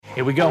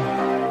Here we go.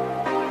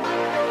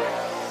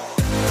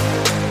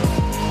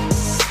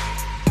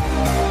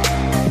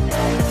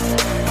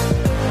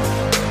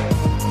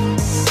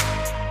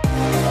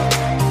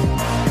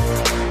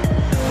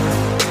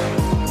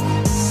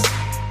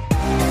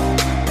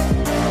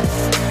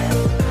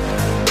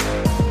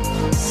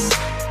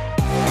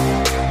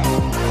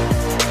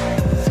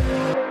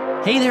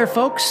 Hey there,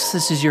 folks.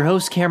 This is your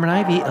host, Cameron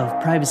Ivey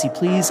of Privacy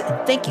Please,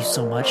 and thank you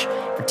so much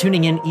for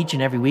tuning in each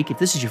and every week. If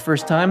this is your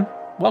first time,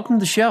 welcome to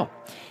the show.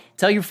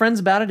 Tell your friends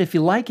about it if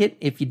you like it.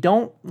 If you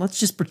don't, let's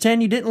just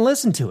pretend you didn't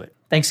listen to it.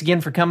 Thanks again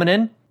for coming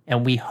in,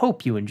 and we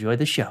hope you enjoy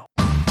the show.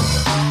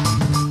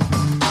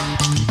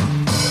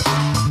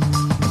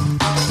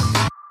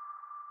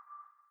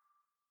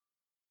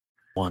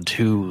 One,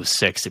 two,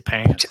 sexy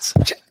pants.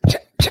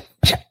 The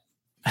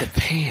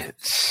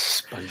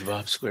pants.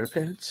 SpongeBob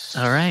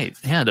SquarePants. All right.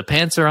 Yeah, the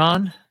pants are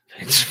on.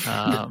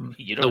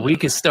 The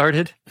week has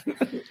started.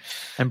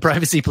 And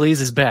Privacy Please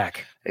is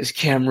back. This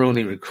camera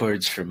only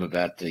records from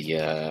about the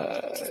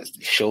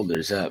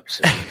shoulders up,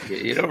 so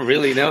you don't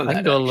really know that. I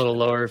can go a little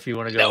lower if you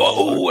want to go.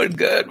 Oh, we're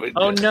good.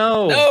 Oh,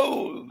 no.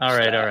 No. All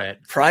right.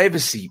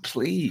 Privacy,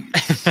 please.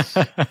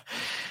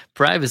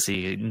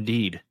 Privacy,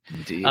 indeed.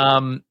 Indeed.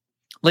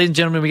 Ladies and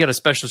gentlemen, we got a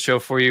special show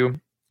for you.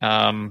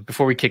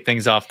 Before we kick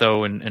things off,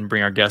 though, and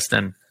bring our guest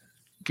in,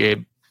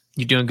 Gabe,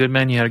 you doing good,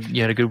 man? You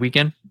had a good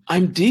weekend?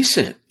 I'm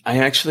decent. I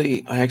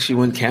actually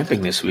went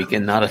camping this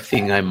weekend. Not a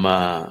thing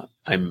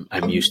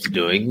I'm used to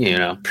doing. You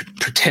know,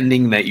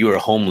 pretending that you are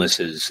homeless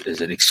is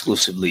an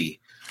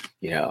exclusively,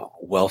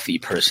 wealthy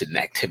person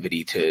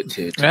activity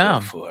to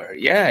go for.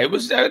 Yeah, it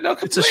was. No,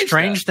 it's a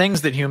strange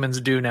things that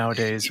humans do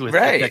nowadays with the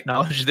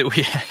technology that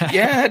we have.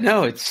 Yeah,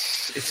 no,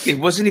 it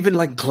wasn't even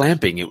like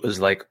glamping. It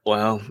was like,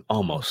 well,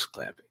 almost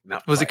glamping.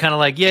 Not was quite. It kind of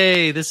like,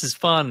 yay, this is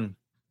fun?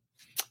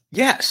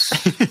 Yes,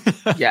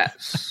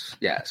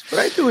 yes. But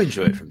I do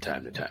enjoy it from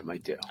time to time. I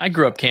do. I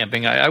grew up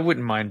camping. I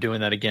wouldn't mind doing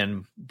that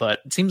again,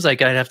 but it seems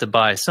like I'd have to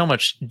buy so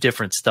much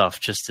different stuff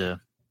just to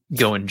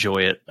go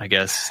enjoy it. I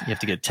guess you have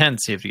to get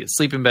tents, you have to get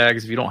sleeping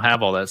bags if you don't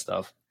have all that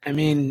stuff. I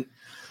mean,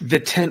 the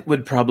tent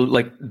would probably,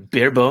 like,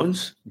 bare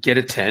bones, get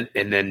a tent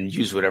and then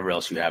use whatever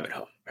else you have at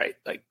home, right?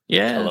 Like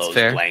pillows, that's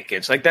fair.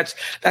 Blankets. Like that's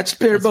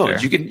bare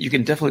bones. Fair. You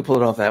can definitely pull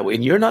it off that way.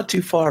 And you're not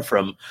too far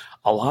from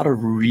a lot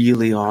of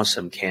really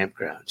awesome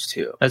campgrounds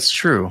too. That's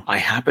true. I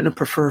happen to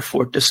prefer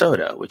Fort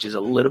DeSoto, which is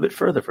a little bit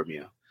further from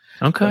you.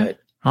 Okay. But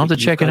I'll have to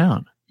check it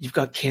out. You've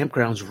got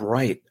campgrounds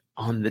right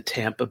on the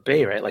Tampa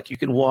Bay, right? Like you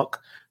can walk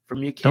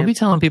from your camp. Don't be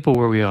telling people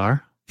where we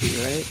are.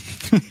 Right.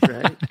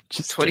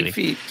 Just 20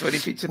 feet to the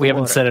water. We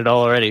haven't said it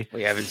all already.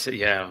 We haven't said,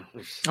 yeah.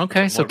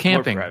 Okay, so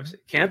camping.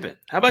 Camping.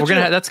 How about you?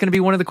 That's going to be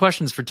one of the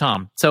questions for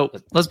Tom. So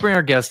let's bring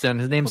our guest in.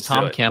 His name's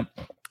Tom Kemp.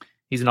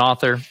 He's an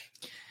author,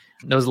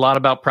 knows a lot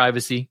about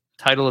privacy.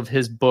 Title of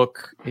his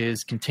book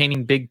is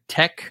Containing Big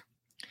Tech.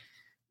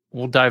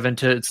 We'll dive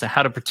into it's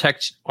how to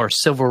protect our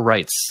civil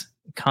rights,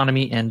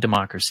 economy, and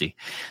democracy.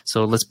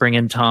 So let's bring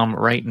in Tom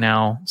right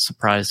now.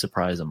 Surprise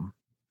him.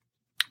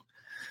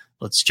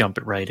 Let's jump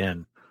it right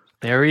in.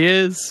 There he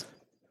is.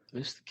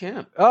 Mr.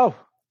 Kemp. Oh,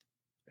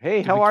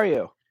 hey, how are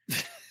you?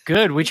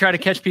 Good. We try to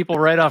catch people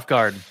right off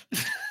guard.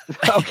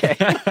 Okay.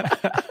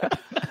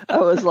 I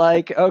was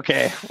like,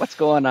 okay, what's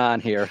going on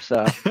here?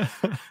 So,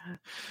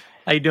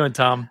 how you doing,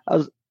 Tom?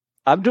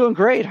 I'm doing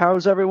great.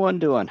 How's everyone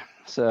doing?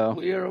 So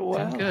we are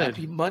well. Good.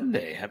 Happy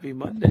Monday.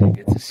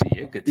 Good to see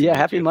you. Good to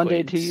happy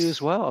Monday to you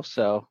as well.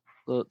 So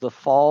the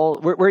fall.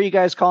 Where are you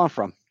guys calling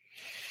from?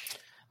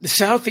 The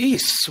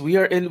Southeast. We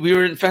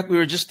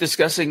were just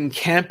discussing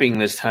camping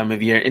this time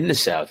of year in the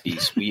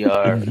Southeast. We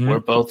are. We're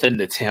both in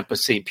the Tampa,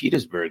 St.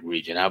 Petersburg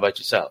region. How about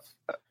yourself?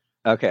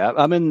 Okay,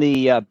 I'm in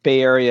the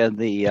Bay Area,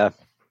 the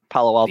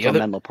Palo Alto,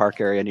 Menlo Park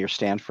area near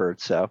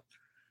Stanford. So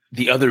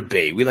the other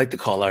Bay. We like to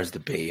call ours the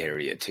Bay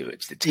Area too.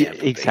 It's the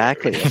Tampa.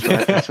 Exactly. Bay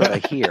Area. That's what I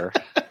hear.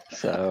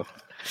 So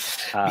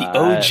the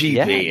OG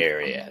Bay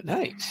Area.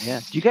 Nice.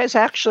 Yeah. Do you guys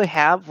actually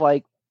have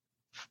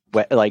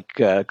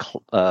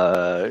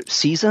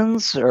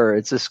seasons, or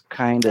it's this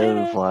kind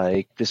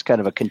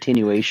of a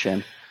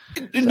continuation?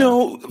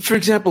 No, for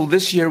example,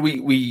 this year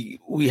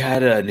we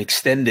had an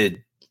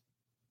extended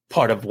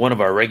part of one of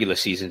our regular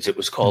seasons. It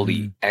was called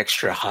the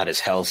extra hot as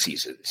hell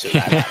season. So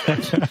that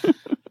happened.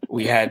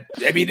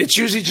 It's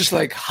usually just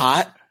like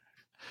hot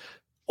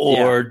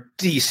or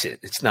decent.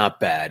 It's not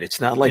bad. It's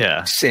not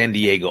like San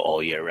Diego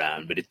all year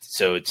round, but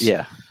it's.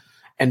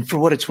 And for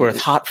what it's worth,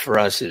 hot for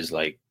us is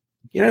like,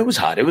 it was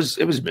hot. It was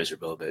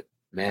miserable, but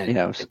man,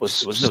 it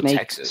was no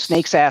Texas.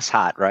 Snake's ass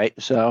hot, right?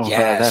 So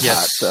that's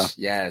hot. So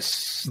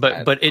yes,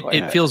 but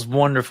it feels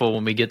wonderful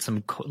when we get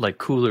some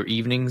cooler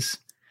evenings.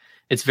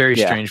 It's very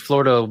strange.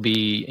 Florida will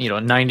be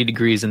 90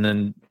 degrees, and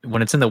then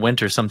when it's in the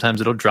winter,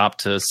 sometimes it'll drop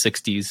to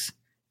 60s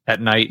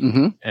at night,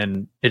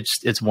 and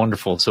it's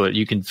wonderful. So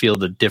you can feel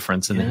the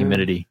difference in the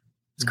humidity.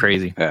 It's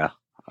crazy. Yeah,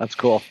 that's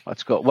cool.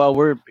 Well,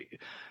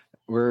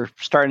 we're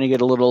starting to get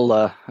a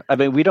little.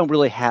 We don't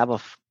really have a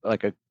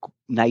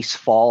nice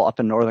fall up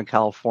in Northern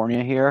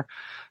California here,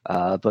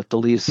 but the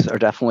leaves are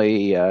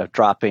definitely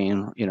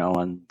dropping.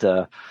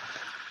 And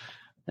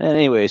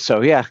Anyway,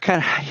 so yeah,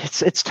 kind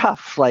of it's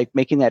tough, like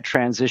making that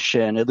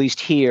transition, at least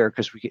here,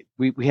 because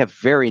we have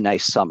very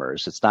nice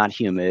summers. It's not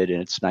humid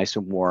and it's nice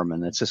and warm,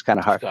 and it's just kind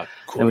of hard.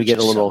 And we get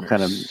a little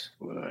summers.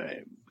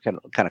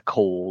 kind of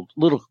cold,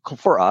 little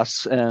for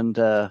us. And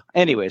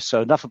anyway,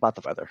 so enough about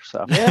the weather.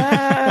 So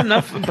yeah,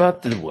 enough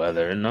about the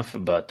weather.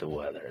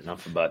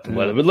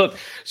 But look,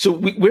 so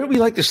where we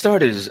like to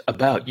start is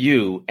about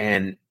you,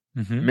 and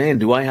man,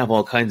 do I have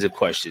all kinds of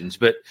questions.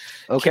 But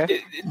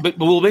okay, but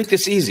we'll make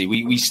this easy.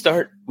 We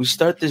start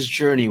this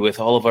journey with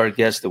all of our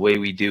guests the way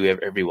we do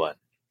everyone.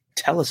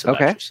 Tell us about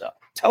yourself.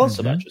 Tell us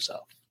about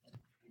yourself.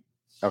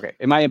 Okay.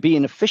 Am I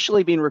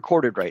officially being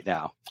recorded right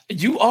now?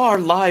 You are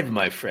live,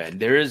 my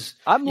friend.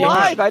 I'm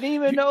live. I didn't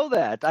even know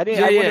that. I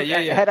didn't.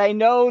 Yeah. Had I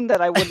known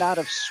that, I would not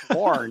have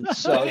sworn.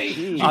 So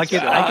I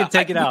can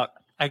take it out.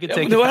 I can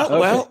take it out.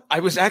 Well, I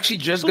was actually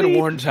just going to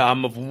warn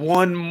Tom of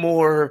one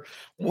more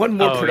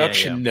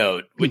production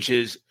note, which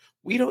is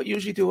we don't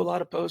usually do a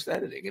lot of post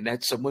editing, and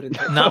that's somewhat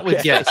intense. Not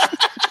with guests.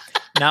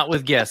 Not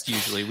with guests.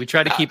 Usually, we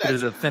try to keep it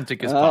as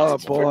authentic as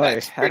possible. Oh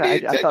boy,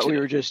 I thought we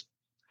were just.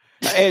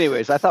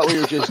 Anyways, I thought we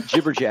were just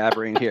jibber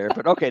jabbering here,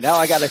 but okay. Now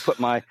I got to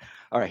put my.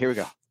 All right, here we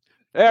go.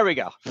 There we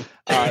go.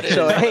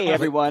 So hey,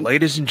 everyone,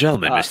 ladies and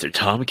gentlemen, Mr.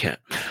 Tom Kemp.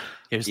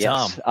 Here's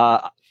Tom.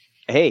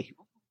 Hey,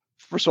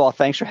 first of all,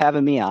 thanks for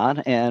having me on,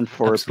 and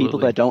for people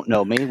that don't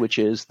know me, which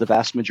is the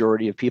vast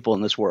majority of people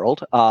in this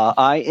world.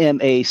 I am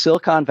a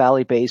Silicon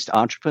Valley-based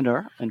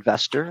entrepreneur,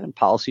 investor, and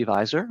policy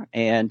advisor,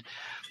 and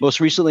most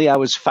recently, I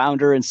was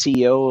founder and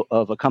CEO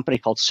of a company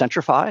called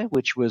Centrify,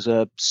 which was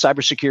a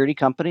cybersecurity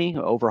company,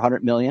 over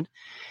 100 million.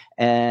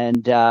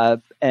 And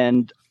that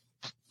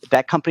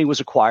company was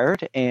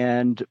acquired.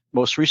 And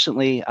most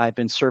recently, I've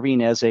been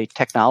serving as a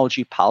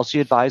technology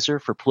policy advisor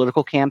for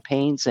political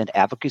campaigns and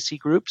advocacy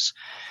groups.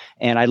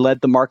 And I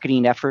led the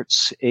marketing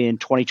efforts in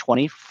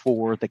 2020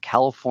 for the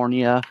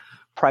California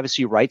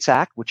Privacy Rights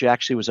Act, which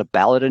actually was a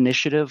ballot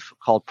initiative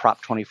called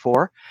Prop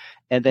 24.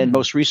 And then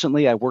most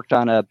recently, I worked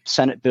on a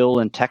Senate bill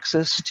in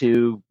Texas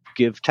to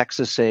give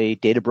Texas a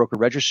data broker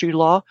registry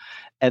law,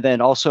 and then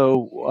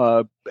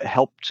also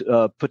helped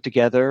put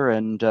together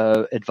and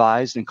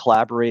advised and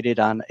collaborated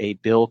on a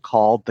bill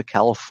called the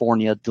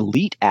California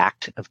Delete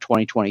Act of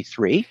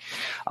 2023,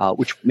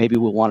 which maybe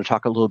we'll want to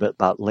talk a little bit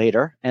about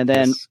later. And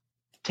then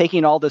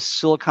taking all this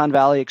Silicon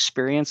Valley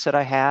experience that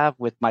I have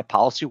with my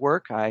policy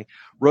work, I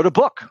wrote a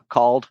book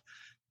called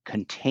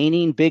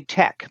Containing Big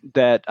Tech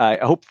that I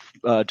hope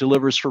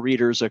delivers for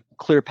readers a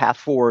clear path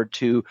forward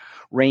to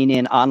rein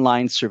in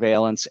online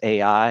surveillance,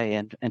 AI,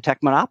 and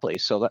tech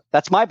monopolies. So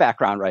that's my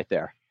background right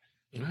there.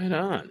 Right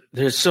on.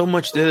 There's so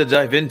much there to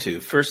dive into.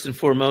 First and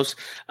foremost,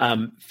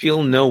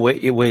 feel no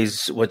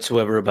ways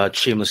whatsoever about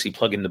shamelessly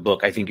plugging the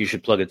book. I think you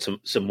should plug it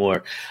some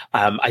more.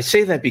 I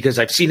say that because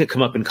I've seen it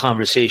come up in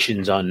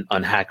conversations on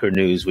Hacker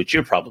News, which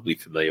you're probably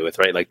familiar with,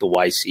 right? Like the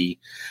YC,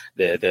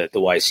 the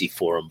YC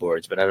forum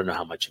boards, but I don't know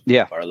how much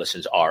of our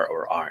listeners are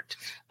or aren't.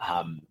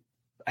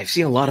 I've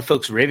seen a lot of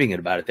folks raving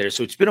about it there,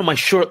 so it's been on my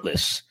short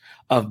list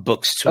of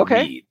books to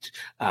read.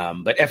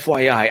 But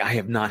FYI, I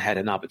have not had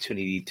an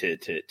opportunity to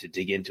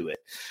dig into it.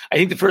 I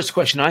think the first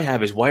question I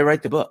have is why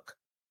write the book?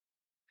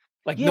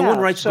 No one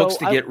writes books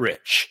to get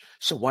rich.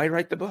 So why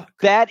write the book?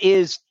 That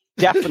is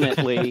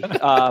definitely,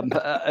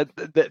 that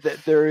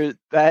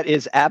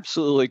is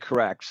absolutely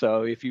correct.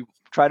 So if you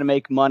try to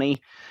make money,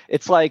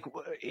 it's like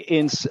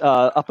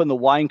up in the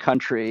wine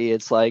country,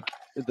 it's like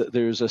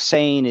there's a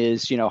saying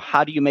is,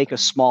 how do you make a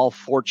small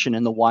fortune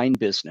in the wine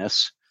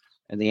business?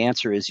 And the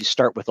answer is you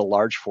start with a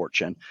large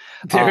fortune.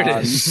 There it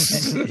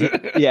is.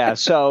 Yeah.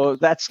 So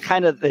that's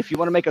kind of, if you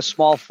want to make a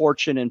small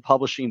fortune in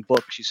publishing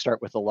books, you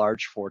start with a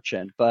large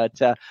fortune.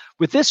 But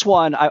with this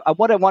one,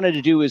 what I wanted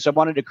to do is I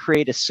wanted to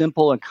create a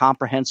simple and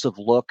comprehensive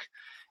look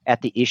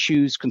at the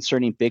issues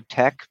concerning big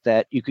tech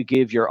that you could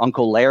give your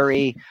Uncle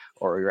Larry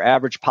or your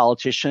average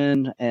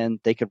politician, and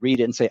they could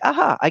read it and say,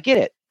 aha, I get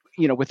it,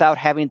 without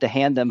having to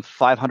hand them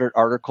 500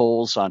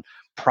 articles on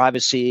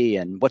privacy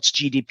and what's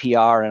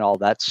GDPR and all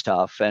that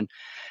stuff. And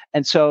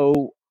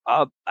so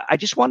I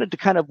just wanted to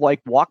kind of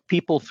walk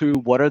people through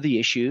what are the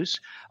issues,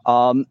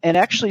 and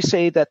actually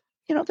say that,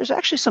 there's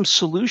actually some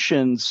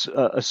solutions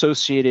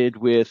associated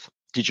with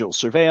digital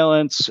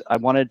surveillance. I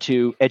wanted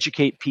to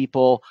educate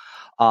people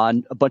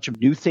on a bunch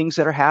of new things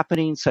that are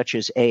happening, such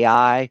as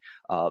AI,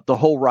 the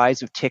whole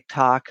rise of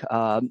TikTok,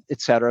 et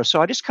cetera.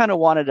 So I just kind of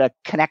wanted to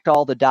connect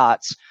all the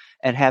dots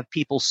and have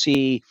people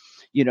see,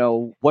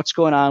 what's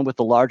going on with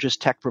the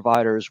largest tech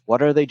providers?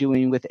 What are they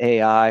doing with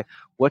AI?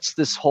 What's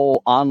this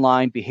whole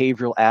online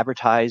behavioral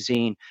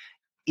advertising?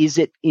 Is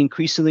it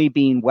increasingly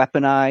being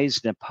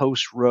weaponized in a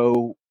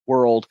post-Roe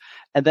world?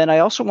 And then I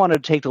also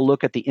wanted to take a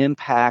look at the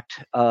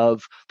impact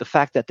of the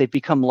fact that they've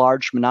become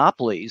large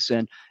monopolies,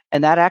 and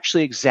that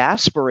actually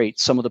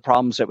exasperates some of the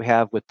problems that we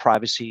have with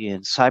privacy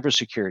and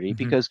cybersecurity,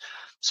 because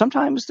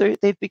sometimes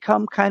they've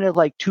become kind of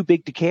like too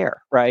big to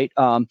care, right?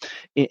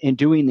 In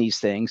doing these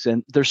things.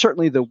 And they're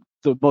certainly the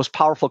the most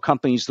powerful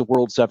companies the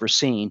world's ever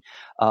seen.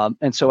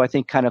 And so I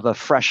think kind of a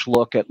fresh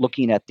look at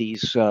looking at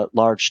these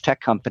large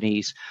tech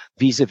companies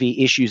vis-a-vis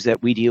issues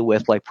that we deal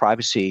with, like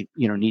privacy,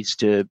 needs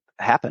to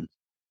happen.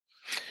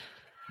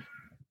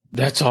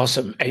 That's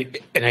awesome.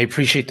 And I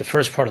appreciate the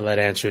first part of that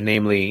answer,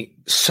 namely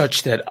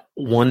such that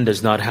one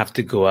does not have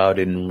to go out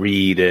and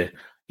read,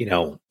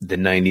 the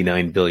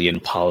 99 billion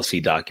policy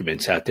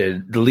documents out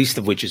there, the least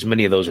of which is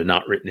many of those are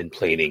not written in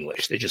plain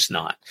English. They're just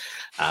not.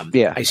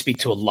 I speak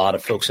to a lot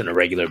of folks on a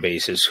regular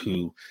basis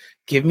who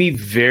give me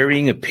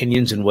varying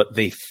opinions on what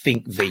they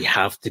think they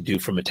have to do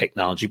from a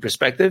technology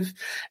perspective.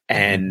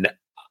 And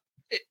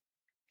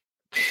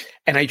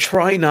I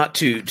try not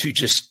to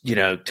just,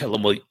 tell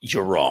them, well,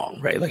 you're wrong,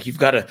 right? Like you've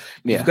got to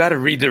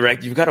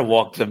redirect, you've got to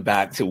walk them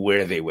back to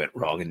where they went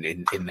wrong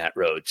in that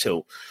road.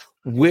 So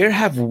where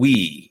have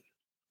we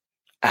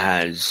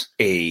as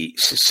a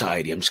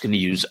society, I'm just going to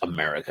use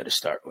America to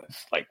start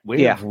with, like where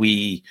have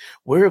we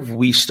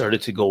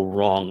started to go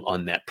wrong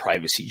on that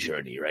privacy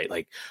journey, right?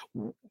 Like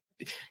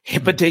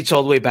HIPAA dates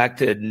all the way back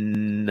to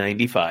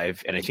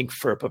 95, and I think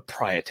FERPA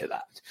prior to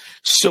that.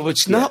 So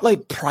it's not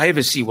like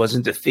privacy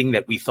wasn't a thing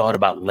that we thought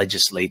about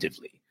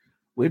legislatively.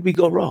 Where'd we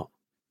go wrong?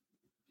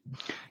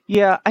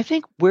 Yeah, I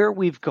think where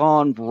we've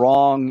gone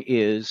wrong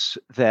is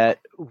that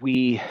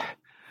we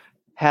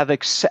have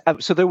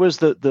so there was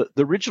the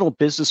original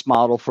business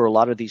model for a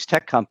lot of these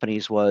tech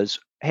companies was,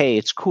 hey,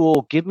 it's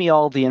cool, give me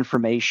all the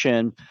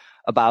information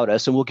about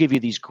us, and we'll give you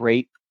these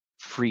great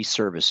free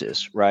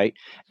services, right?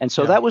 And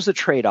so that was the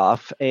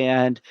trade-off,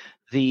 and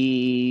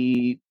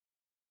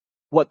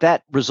what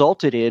that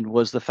resulted in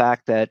was the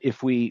fact that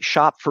if we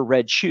shop for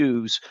red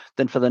shoes,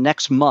 then for the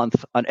next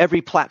month on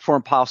every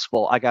platform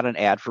possible, I got an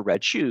ad for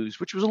red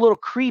shoes, which was a little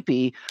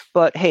creepy,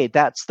 but hey,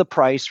 that's the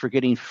price for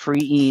getting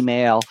free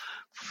email,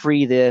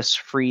 free this,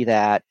 free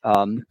that,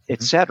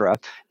 etc.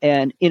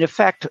 And in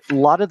effect, a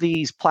lot of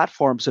these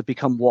platforms have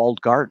become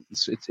walled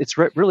gardens. It's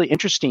really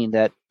interesting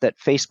that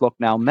Facebook,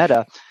 now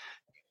Meta,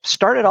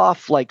 started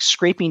off like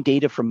scraping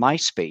data from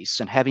MySpace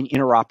and having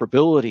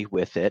interoperability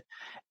with it.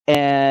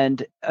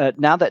 And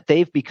now that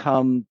they've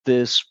become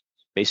this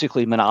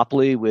basically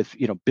monopoly with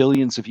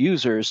billions of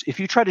users,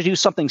 if you try to do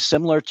something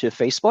similar to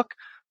Facebook,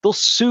 they'll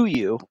sue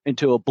you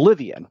into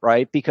oblivion,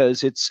 right?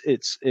 Because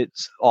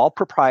it's all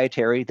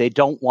proprietary. They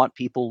don't want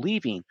people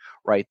leaving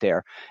right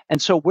there.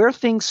 And so where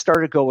things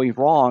started going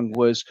wrong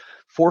was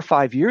 4 or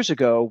 5 years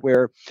ago,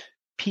 where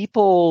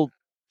people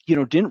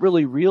didn't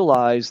really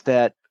realize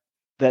that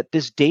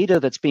this data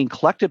that's being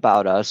collected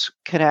about us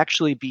can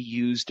actually be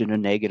used in a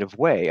negative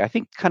way. I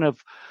think kind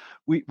of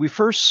we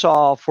first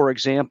saw, for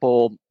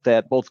example,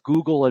 that both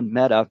Google and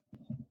Meta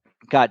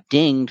got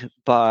dinged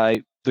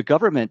by the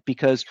government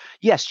because,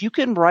 yes, you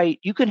can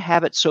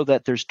have it so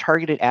that there's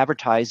targeted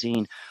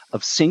advertising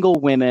of single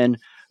women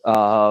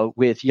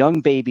with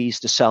young babies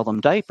to sell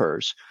them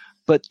diapers,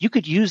 but you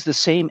could use the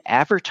same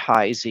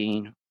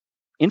advertising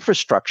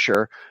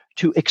infrastructure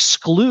to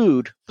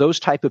exclude those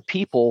type of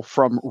people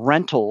from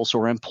rentals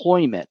or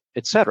employment,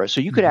 et cetera.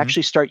 So you could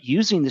actually start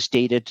using this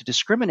data to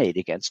discriminate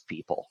against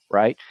people,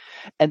 right?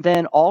 And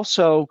then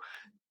also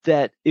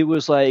that it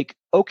was like,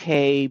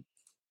 okay,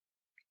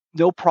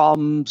 no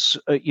problems,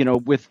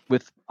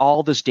 with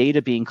all this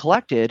data being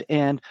collected.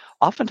 And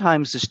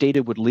oftentimes this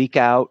data would leak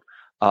out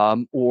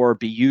or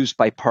be used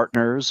by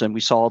partners. And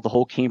we saw the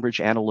whole Cambridge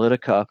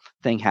Analytica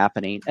thing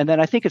happening. And then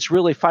I think it's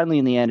really finally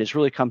in the end has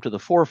really come to the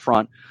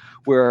forefront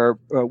where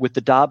with the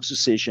Dobbs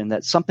decision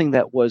that something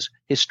that was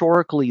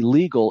historically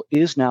legal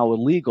is now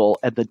illegal,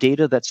 and the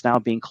data that's now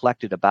being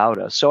collected about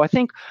us. So I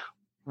think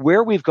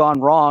where we've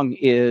gone wrong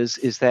is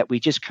that we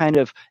just kind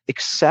of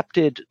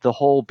accepted the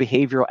whole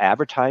behavioral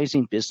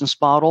advertising business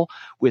model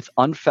with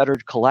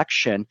unfettered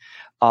collection,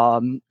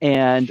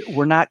 and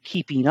we're not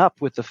keeping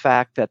up with the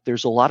fact that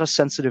there's a lot of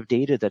sensitive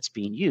data that's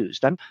being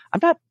used. I'm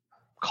not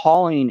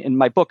calling in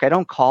my book, I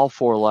don't call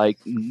for like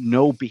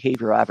no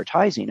behavioral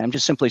advertising. I'm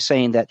just simply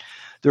saying that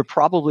there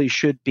probably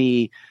should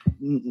be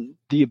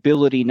the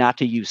ability not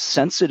to use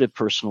sensitive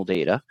personal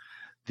data,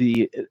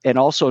 and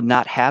also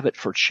not have it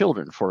for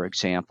children, for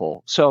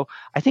example. So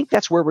I think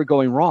that's where we're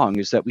going wrong,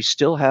 is that we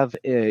still have,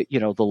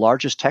 the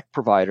largest tech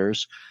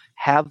providers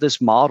have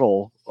this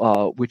model,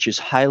 which is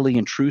highly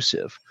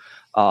intrusive.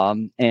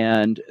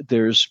 And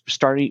we're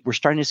starting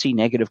to see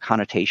negative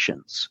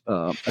connotations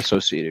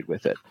associated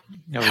with it.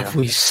 Have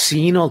we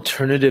seen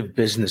alternative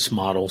business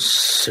models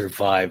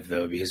survive,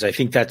 though? Because I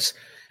think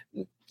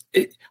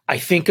I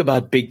think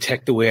about big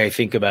tech the way I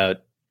think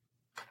about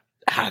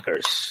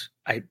hackers.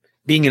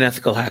 Being an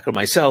ethical hacker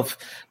myself,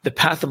 the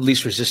path of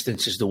least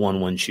resistance is the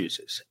one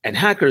chooses. And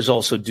hackers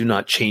also do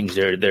not change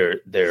their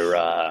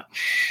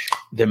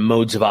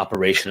modes of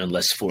operation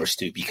unless forced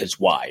to, because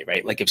why,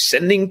 right? Like if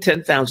sending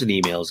 10,000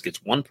 emails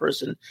gets one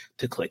person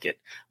to click it,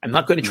 I'm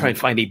not going to try and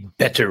find a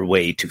better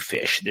way to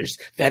phish.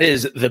 That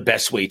is the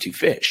best way to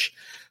phish.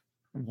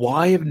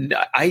 why have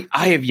I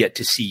have yet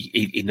to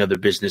see another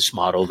business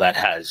model that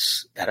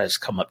has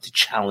come up to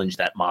challenge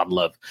that model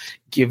of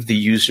give the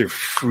user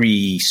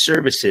free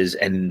services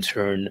and in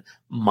turn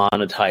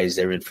monetize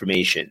their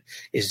information.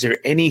 Is there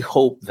any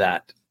hope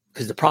that,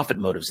 because the profit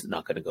motive is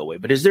not going to go away,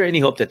 but is there any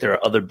hope that there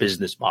are other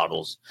business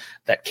models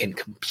that can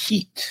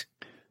compete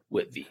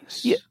with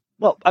these? Yeah.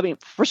 Well, I mean,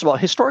 first of all,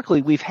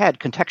 historically, we've had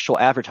contextual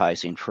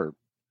advertising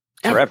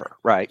forever,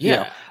 right?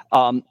 Yeah.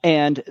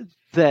 And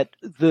that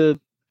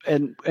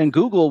and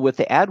Google with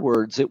the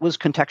AdWords, it was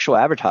contextual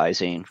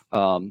advertising,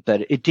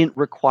 that it didn't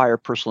require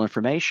personal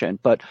information.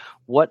 But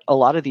what a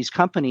lot of these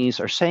companies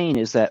are saying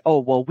is that, oh,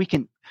 well, we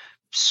can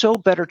so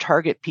better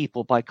target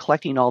people by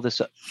collecting all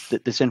this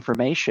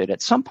information.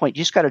 At some point,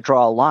 you just got to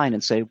draw a line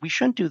and say, we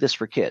shouldn't do this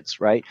for kids,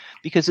 right?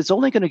 Because it's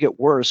only going to get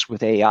worse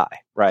with AI,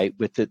 right?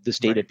 With this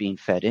data being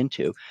fed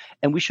into.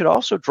 And we should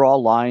also draw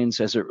lines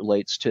as it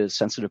relates to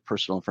sensitive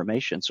personal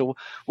information. So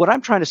what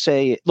I'm trying to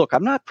say, look,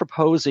 I'm not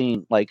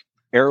proposing like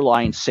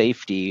airline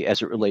safety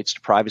as it relates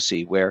to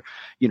privacy, where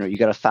you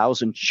got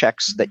 1,000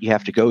 checks that you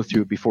have to go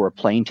through before a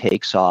plane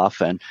takes off,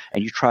 and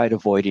you try to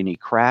avoid any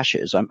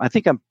crashes. I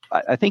think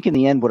in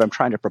the end, what I'm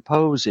trying to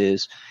propose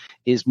is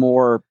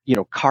more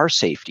car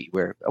safety,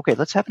 where okay,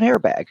 let's have an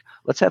airbag,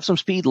 let's have some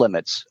speed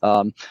limits,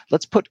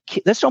 let's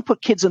don't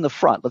put kids in the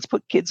front, let's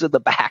put kids in the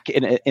back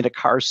in a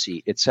car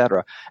seat,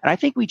 etc. And I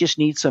think we just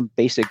need some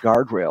basic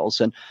guardrails,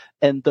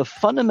 and the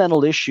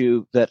fundamental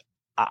issue that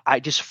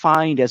I just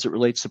find as it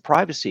relates to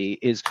privacy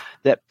is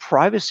that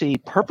privacy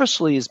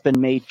purposely has been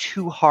made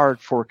too hard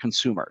for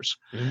consumers.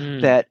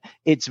 That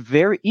it's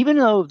even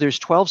though there's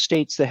 12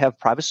 states that have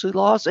privacy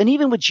laws, and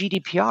even with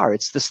GDPR,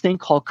 it's this thing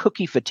called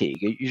cookie fatigue.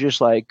 You're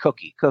just like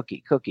cookie,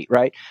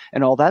 right?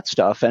 And all that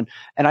stuff. And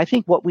I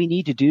think what we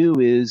need to do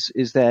is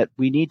that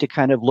we need to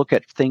kind of look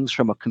at things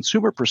from a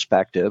consumer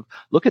perspective,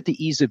 look at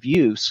the ease of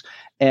use.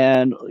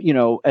 And,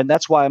 and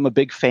that's why I'm a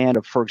big fan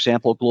of, for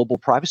example, global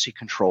privacy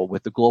control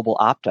with the global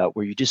opt-out,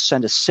 where you just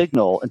send a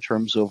signal in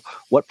terms of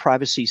what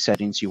privacy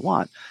settings you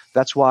want.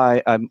 That's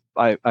why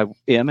I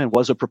am and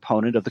was a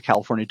proponent of the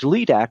California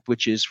Delete Act,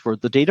 which is for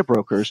the data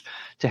brokers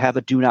to have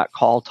a do not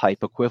call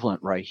type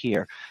equivalent right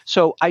here.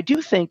 So I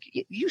do think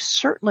you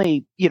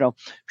certainly,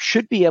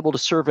 should be able to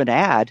serve an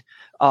ad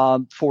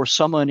for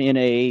someone in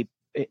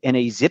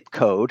a zip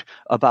code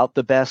about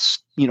the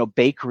best,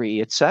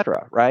 bakery, et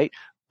cetera, right?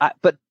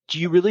 But do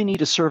you really need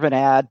to serve an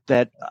ad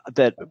that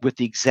with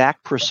the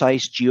exact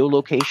precise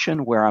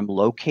geolocation where I'm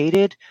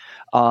located,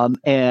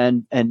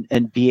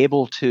 and be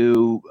able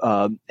to,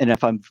 and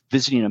if I'm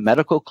visiting a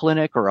medical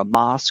clinic or a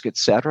mosque, et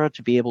cetera,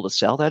 to be able to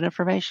sell that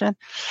information?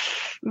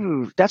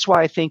 That's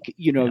why I think,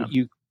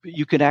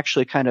 you can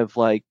actually kind of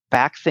like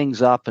back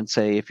things up and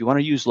say, if you want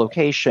to use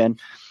location,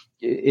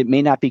 it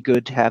may not be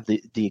good to have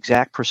the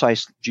exact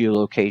precise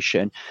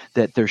geolocation,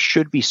 that there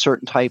should be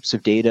certain types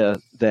of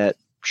data that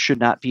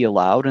should not be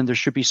allowed, and there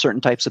should be certain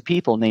types of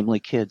people, namely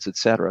kids, et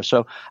cetera.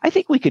 So I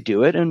think we could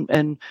do it,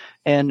 and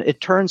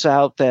it turns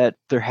out that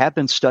there have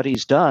been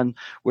studies done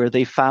where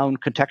they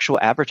found contextual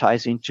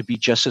advertising to be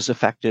just as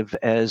effective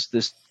as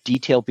this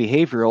detailed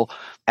behavioral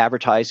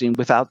advertising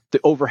without the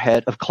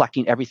overhead of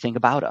collecting everything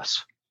about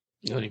us.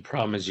 The only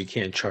problem is you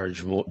can't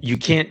charge more. You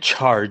can't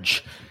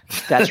charge.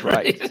 That's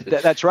right.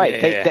 That's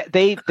right. Yeah.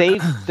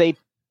 They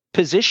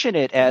position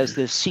it as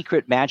this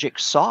secret magic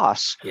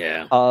sauce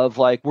of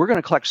like, we're going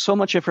to collect so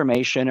much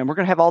information and we're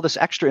going to have all this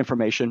extra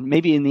information.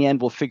 Maybe in the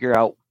end, we'll figure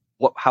out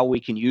how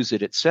we can use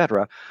it, et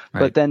cetera.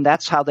 Right. But then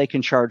that's how they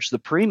can charge the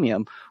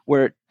premium,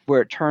 where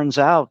it turns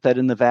out that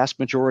in the vast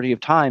majority of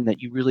time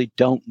that you really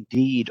don't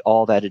need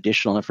all that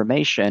additional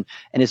information.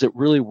 And is it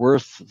really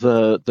worth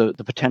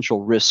the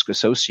potential risk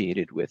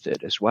associated with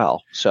it as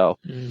well? So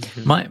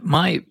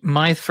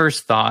my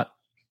first thought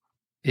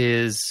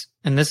is,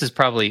 and this is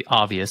probably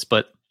obvious,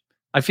 but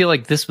I feel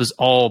like this was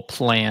all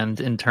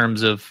planned in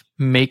terms of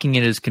making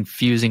it as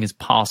confusing as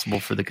possible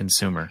for the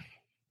consumer.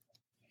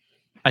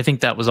 I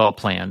think that was all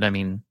planned. I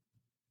mean,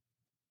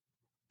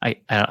 I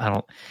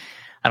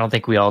don't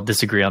think we all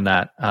disagree on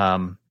that.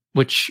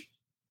 Which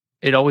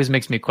it always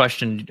makes me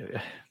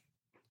question,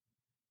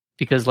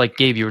 because like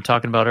Gabe, you were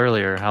talking about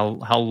earlier,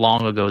 how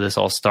long ago this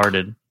all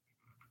started.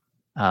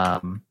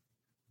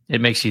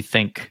 It makes you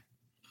think,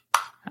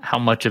 how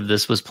much of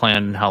this was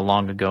planned and how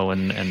long ago,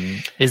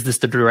 and is this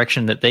the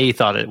direction that they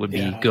thought it would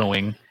be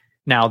going?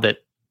 Now that,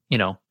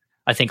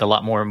 I think a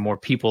lot more and more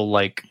people,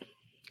 like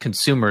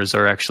consumers,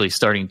 are actually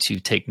starting to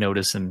take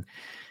notice and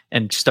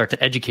start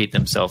to educate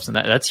themselves. And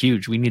that's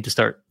huge. We need to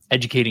start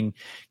educating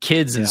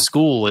kids in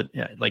school.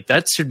 Like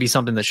that should be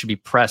something that should be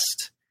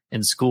pressed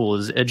in school,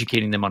 is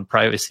educating them on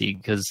privacy,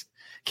 because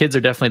kids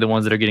are definitely the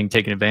ones that are getting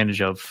taken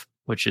advantage of,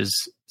 which is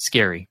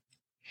scary.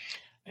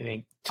 I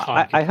think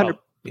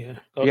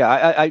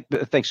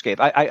thanks, Gabe.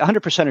 I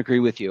 100% agree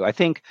with you. I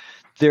think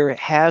there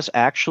has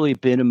actually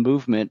been a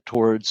movement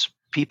towards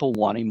people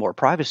wanting more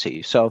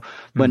privacy. So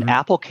when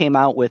Apple came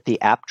out with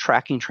the app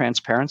tracking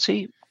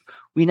transparency,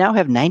 we now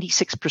have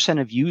 96%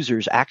 of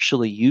users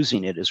actually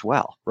using it as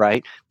well,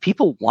 right?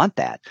 People want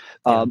that.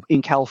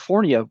 In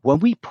California, when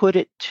we put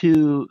it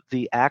to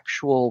the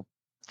actual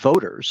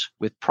voters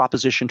with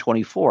Proposition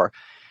 24,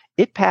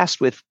 it passed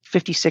with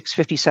 56,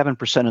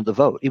 57% of the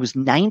vote. It was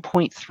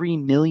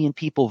 9.3 million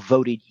people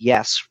voted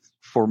yes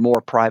for more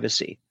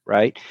privacy,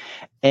 right?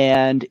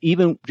 And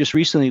even just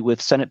recently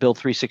with Senate Bill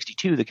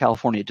 362, the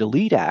California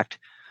Delete Act,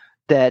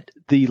 that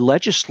the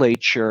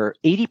legislature,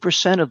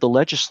 80% of the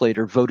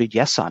legislature voted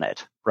yes on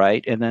it,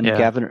 right? And then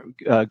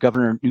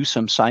Governor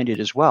Newsom signed it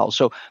as well.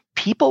 So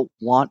people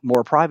want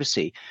more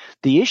privacy.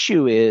 The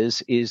issue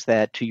is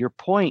that, to your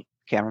point,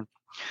 Cameron,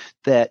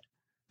 that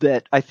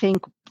I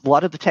think a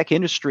lot of the tech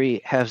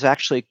industry has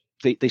actually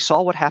they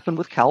saw what happened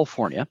with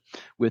California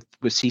with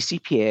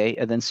CCPA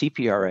and then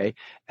CPRA,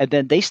 and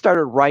then they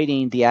started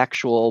writing the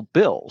actual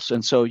bills.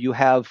 And so you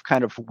have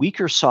kind of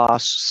weaker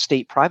sauce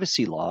state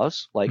privacy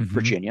laws like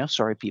Virginia.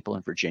 Sorry, people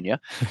in Virginia.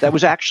 That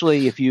was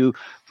actually, if you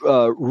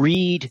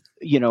read,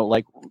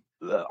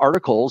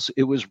 articles,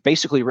 it was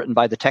basically written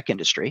by the tech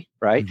industry,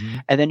 right?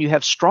 And then you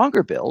have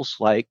stronger bills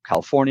like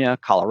California,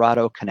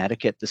 Colorado,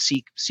 Connecticut, the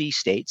C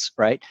states,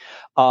 right?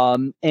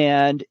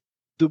 And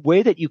the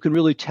way that you can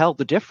really tell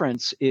the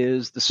difference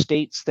is the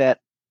states that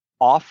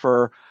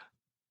offer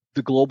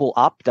the global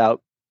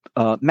opt-out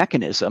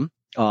mechanism,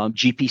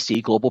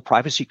 GPC, global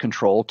privacy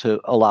control,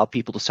 to allow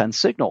people to send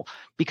signal,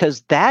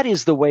 because that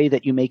is the way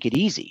that you make it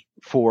easy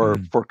for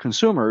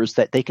consumers,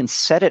 that they can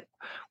set it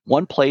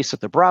one place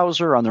at the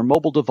browser on their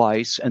mobile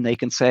device, and they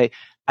can say,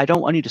 I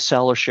don't want you to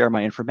sell or share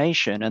my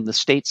information. And the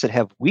states that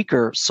have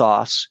weaker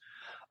sauce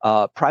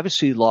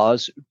privacy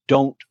laws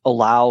don't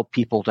allow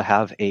people to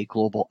have a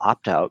global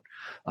opt-out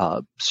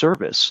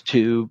service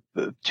to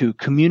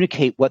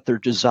communicate what their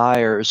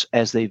desires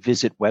as they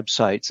visit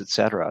websites, et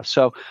cetera.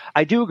 So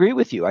I do agree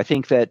with you. I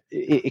think that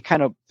it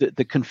kind of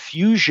the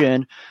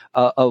confusion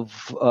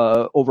of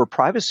over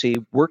privacy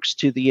works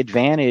to the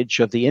advantage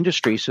of the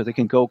industry, so they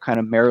can go kind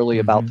of merrily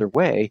about their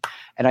way.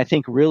 And I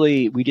think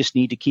really we just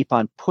need to keep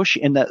on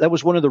pushing. And that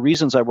was one of the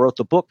reasons I wrote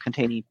the book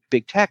Containing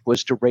Big Tech,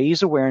 was to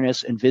raise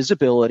awareness and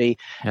visibility,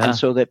 and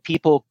so that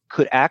people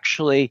could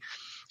actually,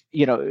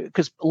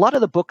 because a lot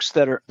of the books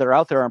that are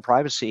out there on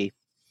privacy,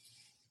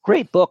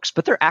 great books,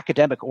 but they're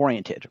academic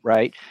oriented,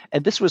 right?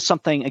 And this was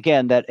something,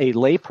 again, that a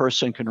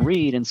layperson can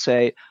read and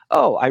say,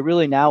 oh, I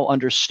really now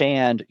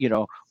understand,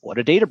 what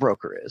a data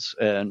broker is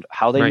and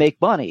how they make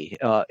money,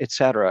 et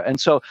cetera. And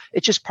so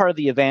it's just part of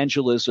the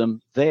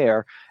evangelism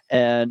there.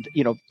 And,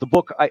 the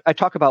book, I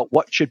talk about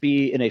what should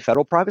be in a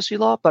federal privacy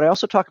law, but I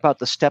also talk about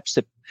the steps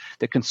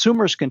that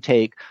consumers can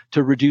take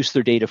to reduce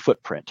their data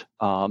footprint.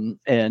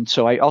 And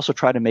so I also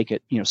try to make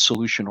it,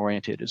 solution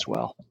oriented as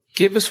well.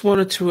 Give us one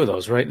or two of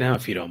those right now,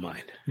 if you don't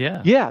mind.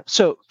 Yeah.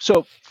 So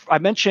I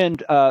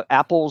mentioned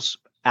Apple's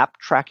app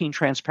tracking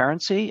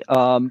transparency.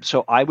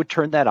 So I would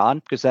turn that on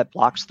because that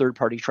blocks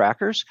third-party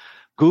trackers.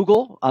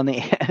 Google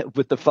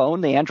with the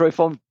phone, the Android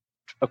phone,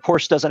 of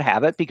course, doesn't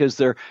have it because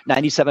they're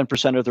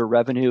 97% of their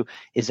revenue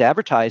is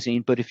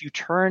advertising. But if you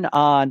turn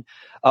on,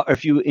 or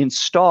if you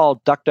install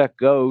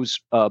DuckDuckGo's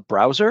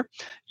browser,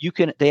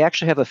 they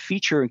actually have a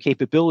feature and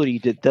capability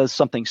that does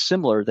something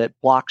similar that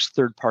blocks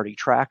third-party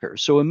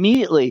trackers. So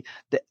immediately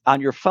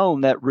on your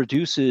phone, that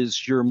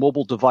reduces your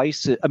mobile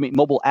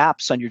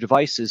apps on your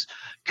devices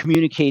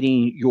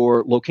communicating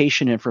your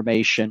location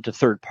information to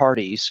third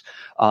parties.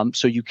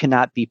 So you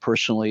cannot be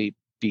personally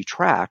be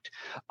tracked.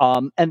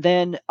 And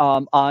then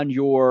on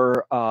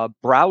your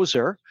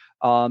browser,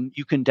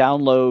 you can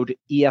download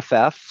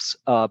EFF's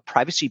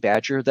privacy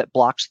badger that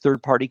blocks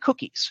third-party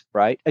cookies,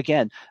 right?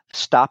 Again,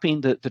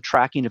 stopping the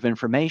tracking of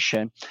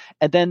information.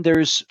 And then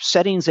there's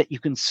settings that you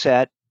can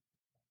set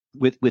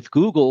with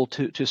Google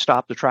to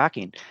stop the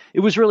tracking. It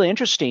was really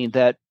interesting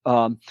that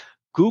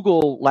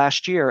Google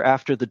last year,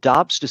 after the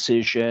Dobbs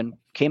decision,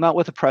 came out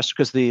with a press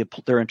because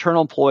their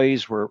internal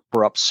employees were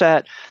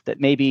upset that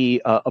maybe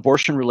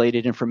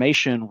abortion-related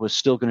information was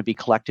still going to be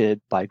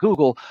collected by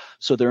Google.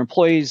 So their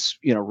employees,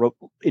 wrote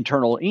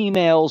internal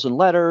emails and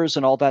letters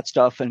and all that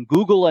stuff. And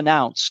Google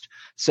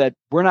said,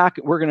 we're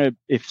going to,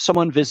 if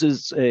someone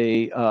visits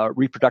a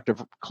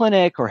reproductive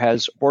clinic or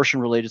has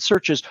abortion-related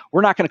searches,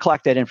 we're not going to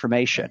collect that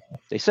information.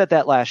 They said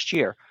that last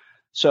year.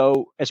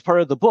 So as part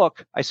of the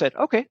book, I said,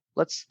 okay,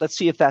 let's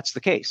see if that's the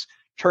case.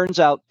 Turns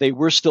out they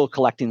were still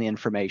collecting the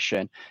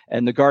information.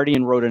 And The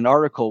Guardian wrote an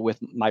article with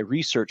my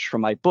research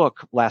from my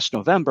book last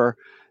November.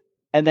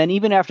 And then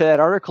even after that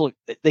article,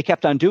 they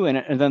kept on doing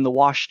it. And then the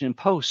Washington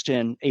Post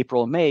in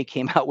April and May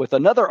came out with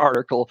another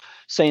article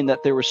saying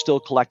that they were still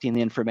collecting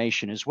the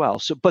information as well.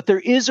 So, but there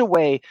is a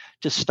way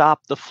to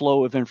stop the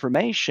flow of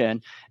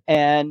information.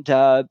 And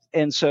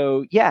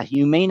so, yeah,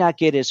 you may not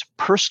get as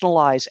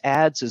personalized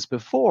ads as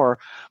before,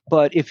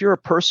 but if you're a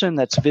person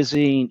that's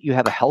visiting, you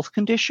have a health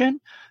condition,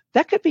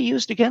 that could be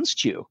used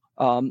against you.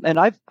 And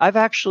I've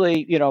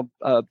actually,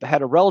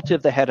 had a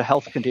relative that had a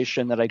health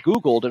condition that I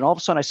Googled, and all of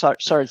a sudden I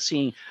started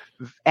seeing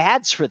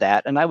ads for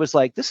that. And I was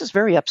like, this is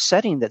very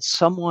upsetting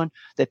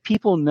that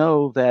people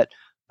know that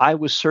I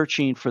was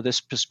searching for this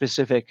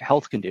specific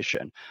health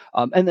condition.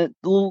 And then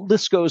the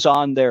list goes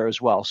on there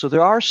as well. So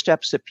there are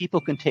steps that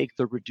people can take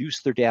to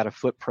reduce their data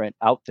footprint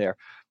out there.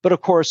 But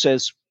of course,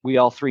 as we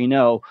all three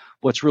know,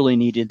 what's really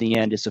needed in the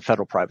end is a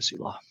federal privacy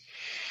law.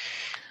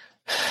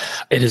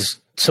 It is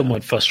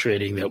somewhat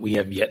frustrating that we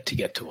have yet to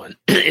get to one.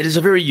 It is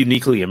a very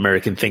uniquely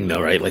American thing,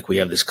 though, right? Like we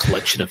have this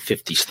collection of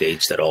 50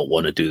 states that all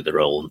want to do their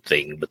own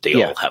thing, but they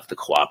all have to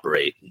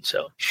cooperate. And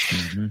so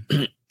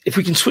if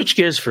we can switch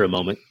gears for a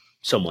moment,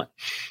 somewhat,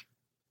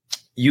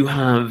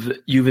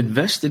 you've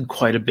invested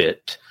quite a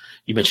bit.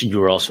 You mentioned you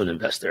were also an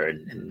investor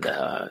and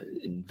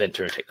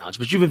inventor in technology,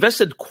 but you've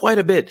invested quite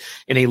a bit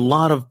in a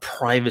lot of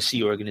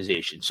privacy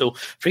organizations. So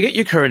forget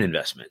your current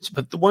investments,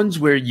 but the ones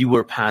where you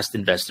were past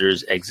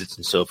investors, exits,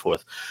 and so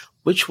forth.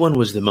 Which one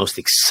was the most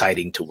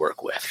exciting to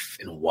work with,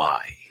 and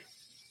why?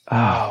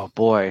 Oh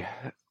boy.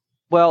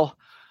 Well,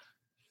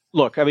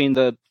 look, I mean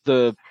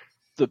the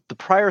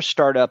prior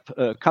startup,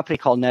 a company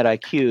called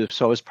NetIQ,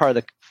 so I was part of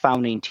the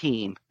founding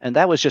team, and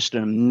that was just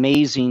an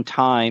amazing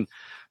time.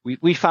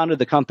 We founded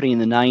the company in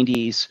the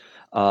 90s,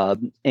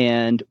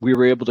 and we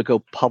were able to go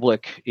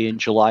public in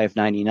July of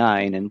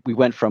 99. And we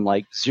went from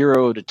like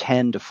 0 to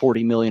 10 to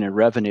 40 million in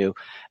revenue.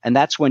 And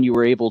that's when you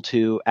were able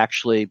to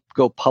actually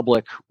go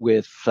public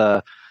with,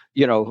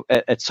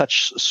 at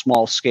such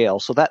small scale.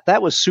 So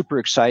that was super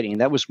exciting.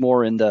 That was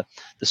more in the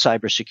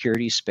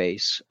cybersecurity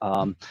space.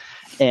 But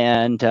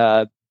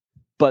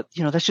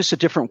that's just a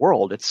different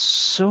world. It's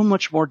so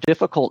much more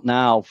difficult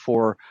now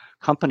for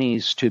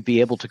companies to be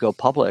able to go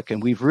public.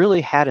 And we've really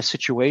had a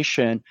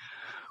situation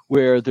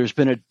where there's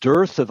been a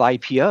dearth of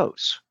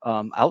IPOs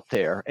out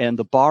there, and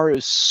the bar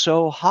is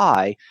so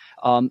high.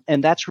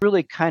 And that's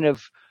really kind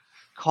of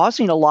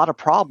causing a lot of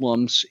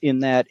problems in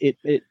that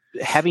it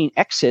having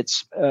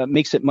exits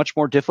makes it much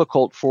more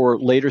difficult for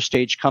later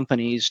stage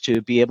companies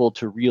to be able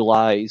to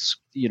realize,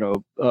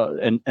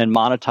 and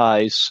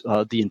monetize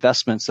the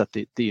investments that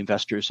the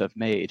investors have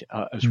made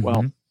as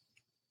well.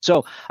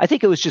 So I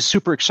think it was just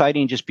super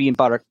exciting just being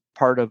part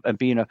of and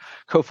being a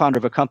co-founder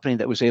of a company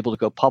that was able to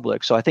go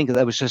public. So I think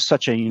that was just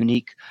such a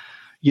unique,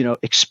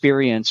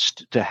 experience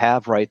to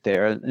have right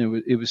there.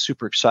 And it was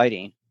super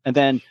exciting. And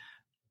then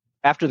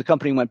after the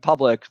company went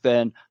public,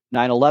 then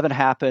 9/11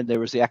 happened.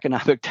 There was the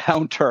economic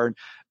downturn.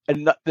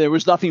 And there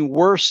was nothing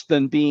worse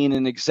than being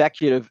an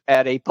executive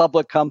at a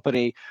public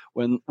company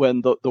when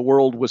the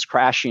world was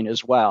crashing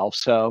as well.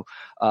 So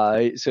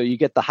you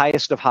get the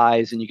highest of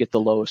highs and you get the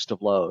lowest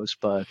of lows.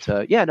 But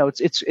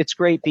it's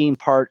great being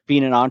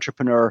an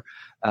entrepreneur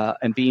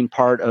and being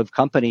part of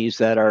companies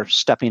that are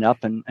stepping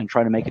up and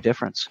trying to make a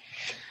difference.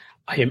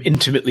 I am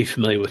intimately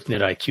familiar with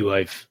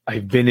NetIQ.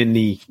 I've been in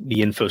the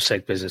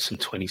InfoSec business for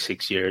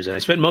 26 years, and I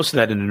spent most of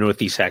that in the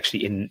Northeast,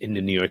 actually in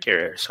the New York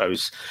area. So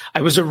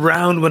I was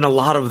around when a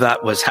lot of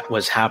that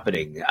was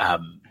happening.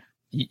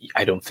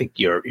 I don't think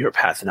your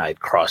path and I had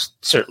crossed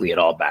certainly at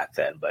all back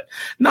then, but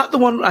not the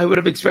one I would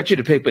have expected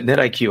you to pick. But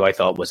NetIQ I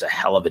thought was a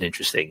hell of an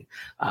interesting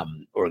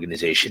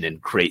organization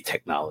and great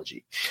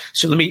technology.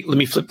 So let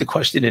me flip the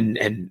question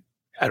and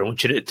I don't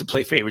want you to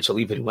play favorites or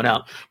leave anyone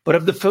out. But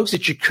of the folks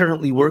that you're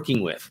currently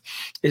working with,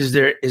 is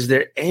there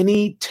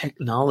any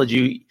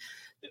technology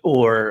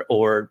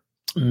or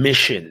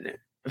mission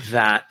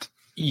that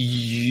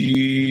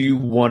you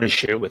want to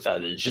share with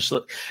others? Just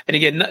look, and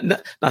again,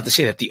 not to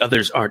say that the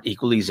others aren't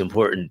equally as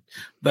important,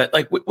 but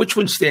like which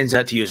one stands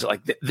out to you as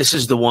like this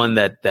is the one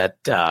that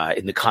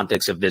in the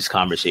context of this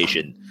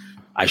conversation,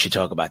 I should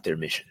talk about their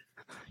mission?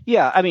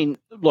 Yeah, I mean,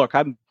 look,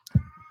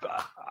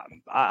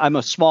 I'm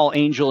a small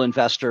angel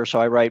investor,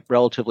 so I write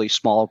relatively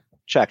small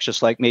checks,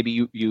 just like maybe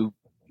you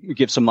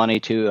give some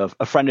money to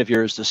a friend of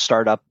yours to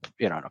start up,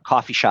 a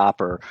coffee shop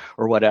or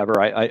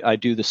whatever. I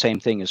do the same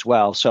thing as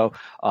well. So,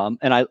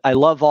 and I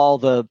love all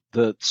the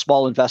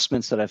small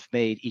investments that I've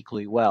made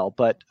equally well.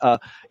 But,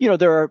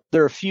 there are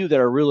a few that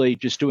are really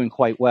just doing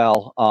quite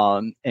well.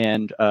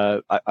 And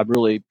I'm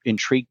really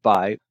intrigued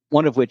by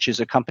one of which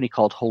is a company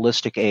called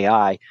Holistic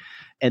AI,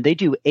 and they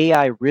do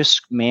AI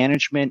risk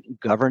management,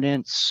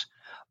 governance.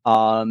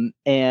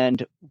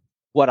 And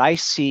what I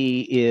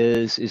see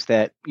is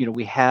that,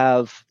 we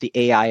have the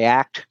AI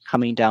Act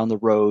coming down the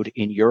road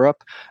in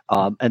Europe.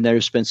 And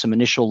there's been some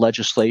initial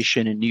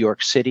legislation in New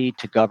York City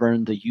to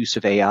govern the use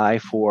of AI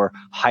for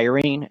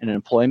hiring and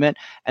employment.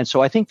 And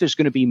so I think there's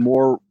going to be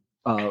more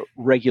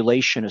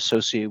regulation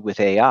associated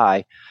with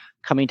AI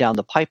coming down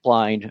the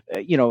pipeline.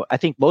 I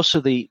think most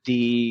of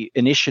the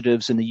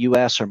initiatives in the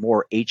U.S. are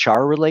more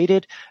HR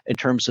related in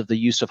terms of the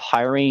use of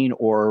hiring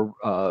or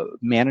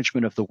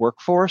management of the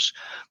workforce.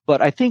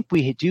 But I think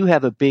we do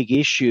have a big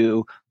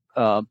issue,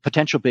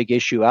 potential big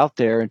issue out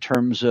there in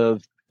terms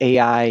of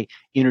AI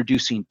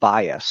introducing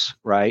bias,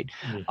 right?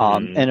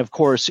 Mm-hmm. And of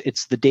course,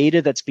 it's the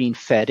data that's being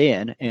fed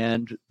in.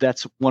 And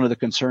that's one of the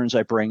concerns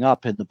I bring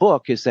up in the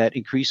book is that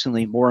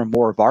increasingly more and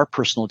more of our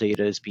personal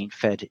data is being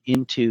fed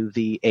into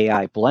the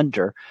AI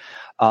blender.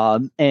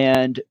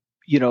 And,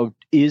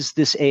 is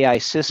this AI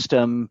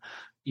system,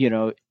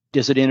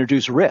 does it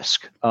introduce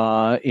risk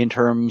in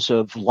terms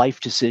of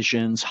life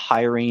decisions,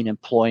 hiring,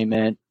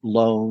 employment,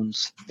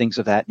 loans, things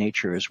of that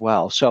nature as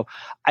well? So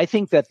I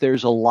think that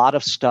there's a lot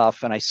of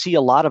stuff, and I see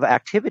a lot of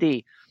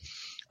activity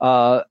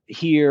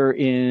here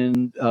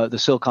in the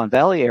Silicon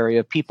Valley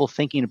area, people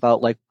thinking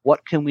about like,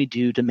 what can we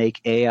do to make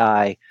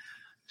AI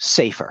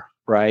safer,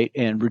 right,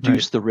 and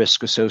reduce the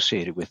risk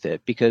associated with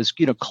it? Because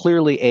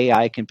clearly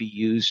AI can be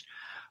used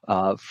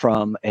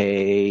from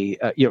a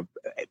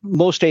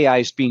most AI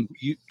is being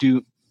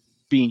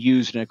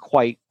used in a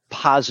quite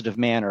positive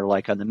manner,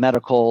 like on the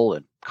medical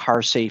and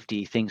car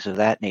safety, things of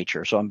that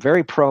nature. So I'm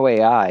very pro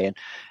AI, and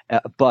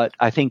but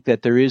I think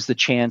that there is the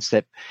chance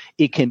that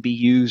it can be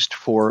used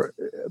for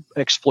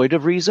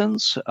exploitive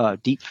reasons,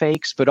 deep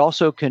fakes, but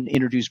also can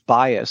introduce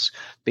bias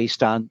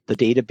based on the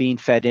data being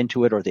fed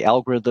into it or the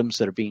algorithms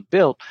that are being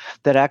built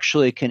that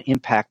actually can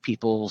impact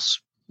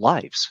people's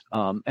lives.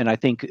 And I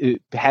think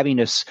having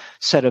a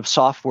set of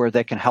software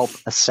that can help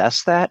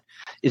assess that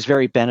is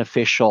very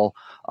beneficial,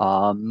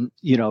 to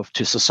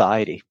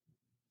society.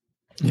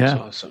 Yeah.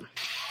 That's awesome.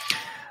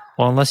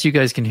 Well, unless you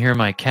guys can hear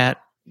my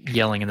cat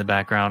yelling in the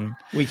background.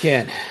 We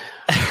can.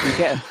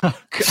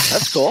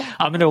 That's cool.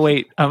 I'm gonna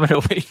wait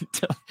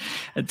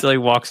until he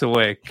walks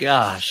away.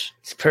 Gosh,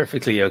 it's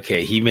perfectly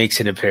okay. He makes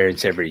an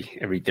appearance every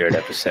third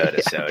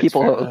episode. So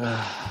people,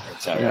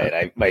 it's all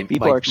right.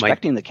 People are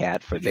expecting the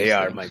cat for they these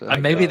are. things,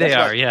 Maybe they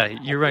are. Yeah,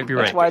 you're right.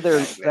 That's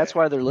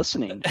why they're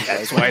listening.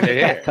 That's why they're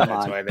here.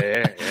 That's why they're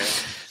here. Yeah.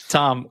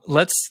 Tom,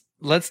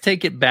 let's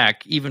take it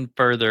back even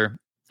further.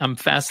 I'm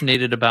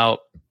fascinated about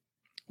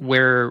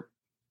where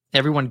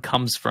everyone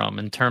comes from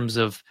in terms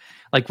of,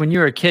 like, when you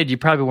were a kid, you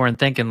probably weren't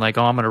thinking like,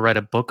 oh, I'm going to write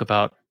a book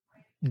about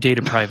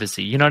data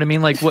privacy. You know what I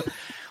mean? Like,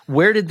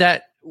 where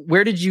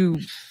did you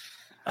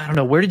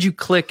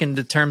click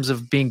into terms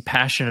of being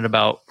passionate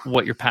about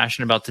what you're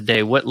passionate about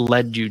today? What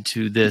led you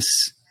to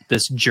this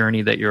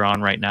journey that you're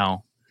on right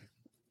now?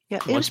 Yeah,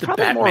 what's the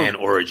Batman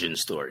origin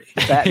story?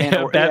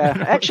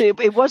 Batman. Actually,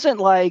 it wasn't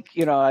like,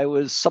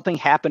 something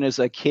happened as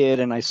a kid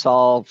and I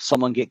saw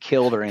someone get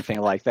killed or anything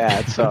like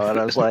that. So and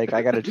I was like,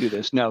 I got to do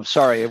this. No,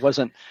 sorry, it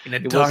wasn't. In a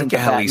dark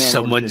alley,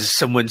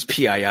 someone's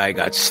PII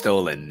got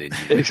stolen.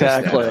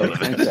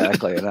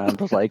 Exactly. And I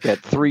was like, at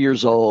 3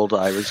 years old,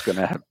 I was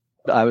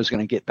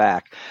gonna get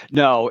back.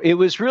 No, it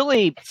was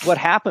really what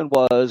happened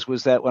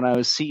was that when I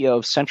was CEO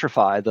of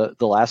Centrify,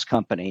 the last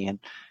company, and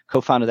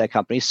co-founded that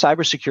company,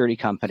 cybersecurity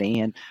company,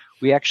 and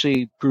we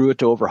actually grew it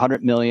to over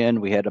 100 million.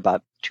 We had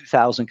about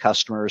 2,000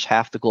 customers,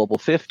 half the global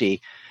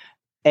 50,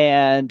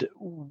 and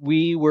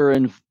we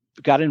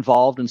got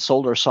involved and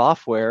sold our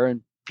software,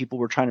 and people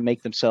were trying to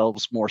make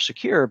themselves more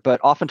secure,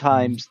 but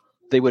oftentimes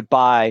they would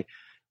buy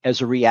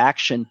as a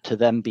reaction to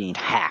them being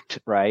hacked,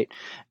 right?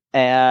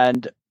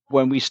 And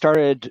when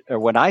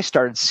I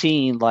started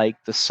seeing like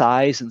the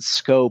size and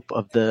scope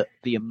of the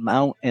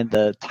amount and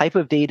the type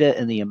of data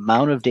and the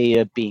amount of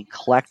data being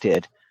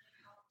collected,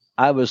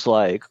 I was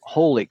like,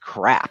 holy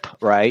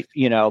crap, right?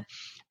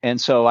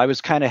 And so I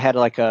was kind of had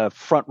like a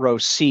front row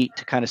seat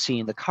to kind of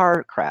seeing the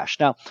car crash.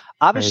 Now,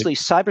 obviously,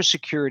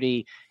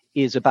 cybersecurity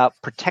is about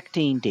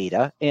protecting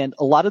data, and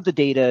a lot of the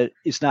data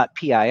is not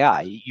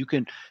PII.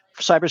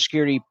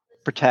 Cybersecurity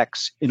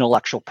protects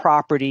intellectual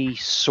property,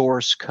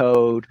 source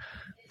code,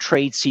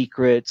 trade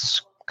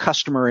secrets,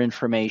 customer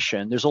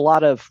information. There's a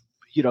lot of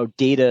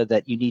data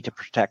that you need to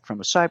protect from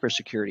a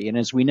cybersecurity. And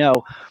as we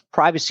know,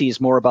 privacy is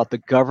more about the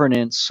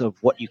governance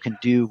of what you can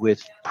do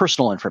with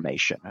personal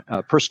information,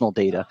 personal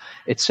data,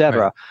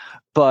 etc. Right.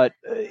 But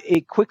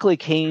it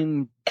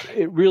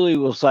really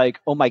was like,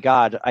 oh my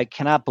God, I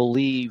cannot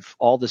believe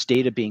all this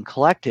data being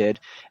collected.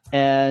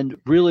 And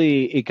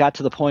really it got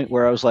to the point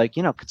where I was like,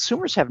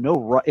 consumers have no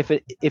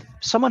right. If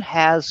someone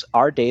has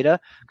our data,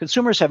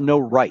 consumers have no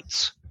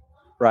rights.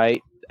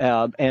 Right.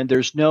 And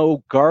there's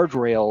no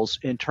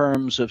guardrails in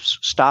terms of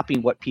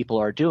stopping what people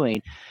are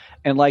doing.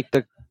 And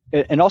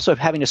also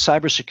having a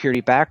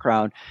cybersecurity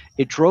background,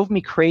 it drove me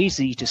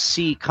crazy to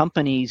see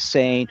companies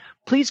saying,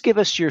 please give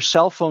us your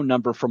cell phone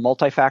number for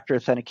multi-factor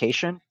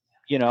authentication,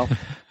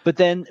 but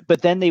then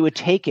they would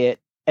take it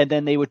and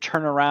then they would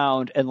turn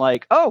around and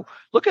like, oh,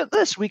 look at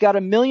this. We got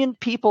 1 million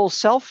people's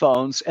cell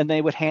phones, and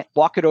they would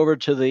walk it over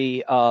to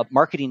the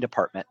marketing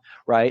department,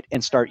 right,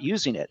 and start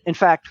using it. In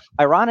fact,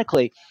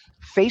 ironically,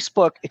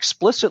 Facebook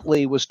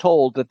explicitly was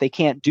told that they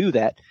can't do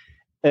that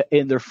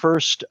in their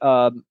first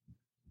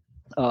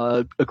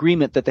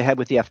agreement that they had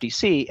with the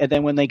FTC. And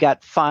then when they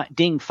got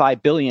dinged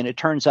 $5 billion, it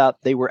turns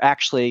out they were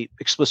actually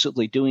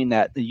explicitly doing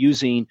that,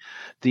 using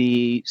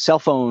the cell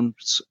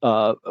phones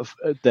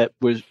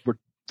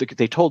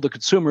they told the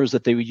consumers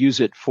that they would use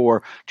it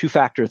for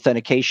two-factor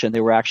authentication. They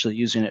were actually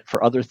using it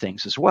for other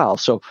things as well.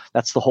 So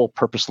that's the whole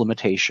purpose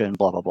limitation,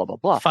 blah, blah, blah, blah,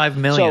 blah. 5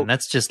 million. So,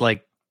 that's just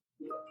like,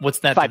 what's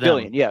that? 5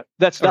 billion. Yeah.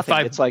 That's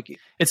nothing.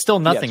 It's still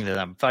nothing to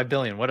them. 5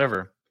 billion,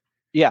 whatever.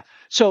 Yeah.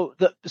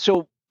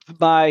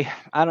 I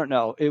don't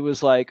know. It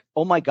was like,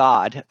 oh my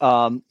God,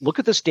 look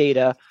at this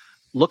data.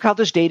 look how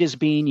this data is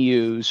being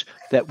used,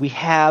 that we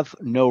have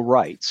no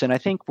rights. And I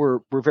think we're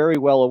very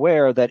well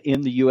aware that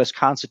in the U.S.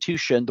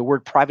 Constitution, the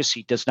word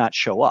privacy does not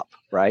show up,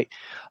 right?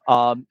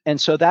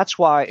 And so that's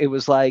why it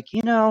was like,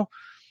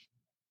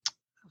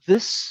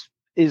 this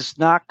is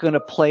not going to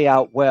play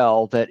out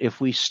well, that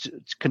if we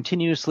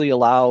continuously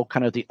allow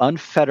kind of the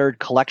unfettered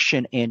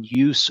collection and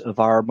use of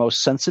our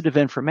most sensitive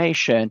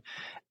information,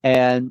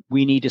 and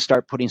we need to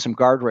start putting some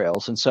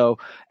guardrails. And so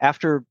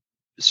after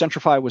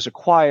Centrify was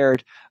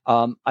acquired,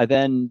 I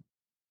then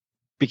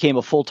became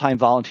a full-time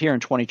volunteer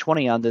in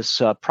 2020 on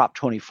this Prop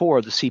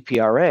 24, the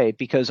CPRA,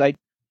 because I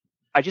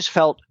just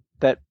felt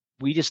that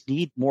we just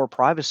need more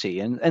privacy.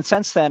 And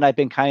since then, I've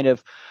been kind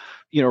of,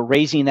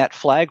 raising that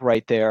flag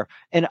right there.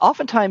 And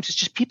oftentimes it's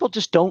just people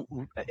just don't,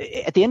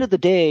 at the end of the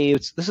day,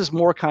 this is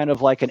more kind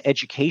of like an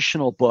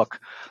educational book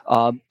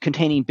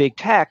containing big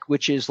tech,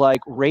 which is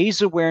like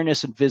raise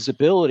awareness and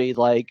visibility.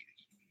 Like,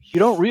 you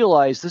don't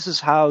realize this is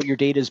how your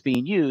data is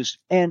being used,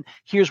 and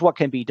here's what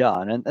can be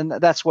done. And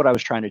that's what I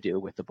was trying to do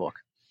with the book.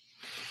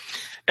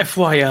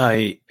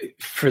 FYI,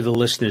 for the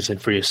listeners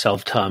and for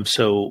yourself, Tom,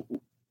 so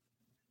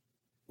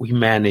we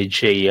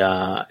manage a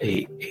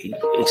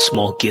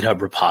small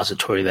GitHub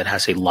repository that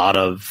has a lot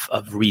of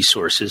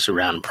resources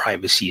around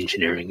privacy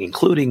engineering,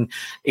 including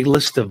a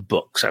list of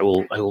books. I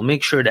will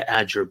make sure to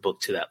add your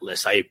book to that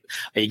list. I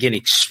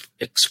again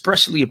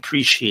expressly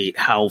appreciate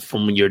how,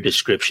 from your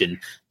description,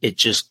 it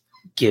just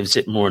gives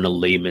it more in a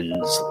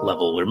layman's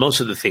level, where most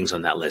of the things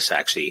on that list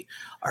actually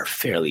are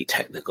fairly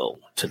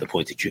technical to the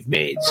point that you've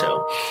made.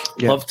 So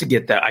love to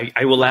get that.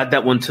 I will add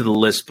that one to the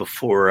list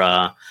before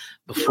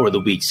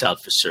the week's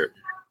out for certain.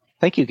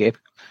 Thank you, Gabe.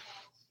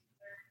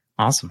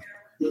 Awesome.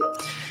 All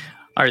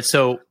right.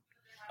 So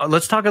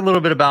let's talk a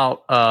little bit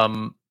about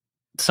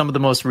some of the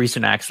most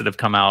recent acts that have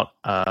come out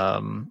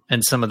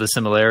and some of the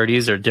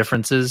similarities or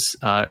differences.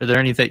 Are there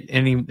any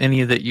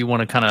that you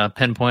want to kind of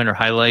pinpoint or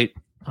highlight?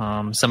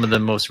 Some of the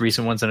most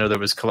recent ones. I know there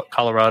was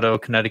Colorado,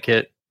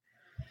 Connecticut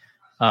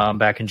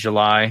back in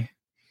July.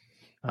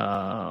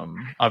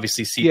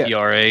 Obviously,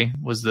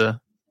 CPRA was the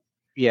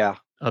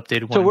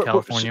updated one in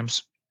California.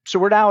 So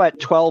we're now at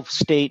 12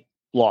 state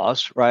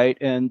laws, right?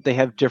 And they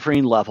have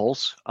differing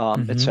levels,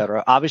 et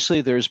cetera.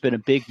 Obviously, there's been a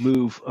big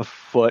move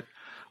afoot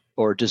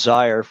or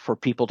desire for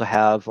people to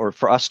have, or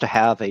for us to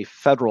have, a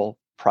federal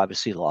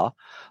privacy law.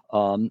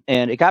 And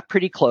it got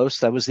pretty close.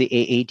 That was the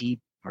AADPA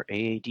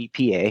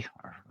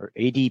or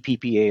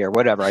ADPPA or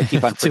whatever. I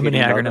keep on too many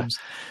acronyms.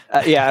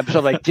 So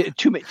like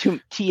too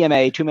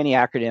TMA, too many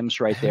acronyms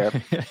right there.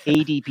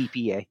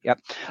 ADPPA.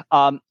 Yep.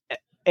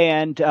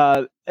 And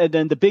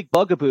then the big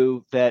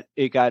bugaboo that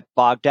it got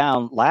bogged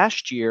down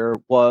last year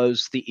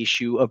was the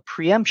issue of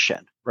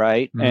preemption,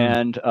 right?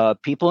 And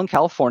people in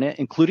California,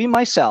 including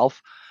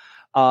myself,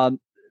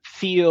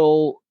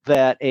 feel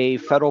that a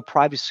federal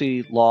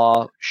privacy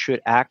law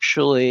should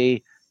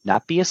actually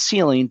not be a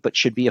ceiling, but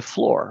should be a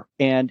floor.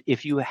 And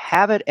if you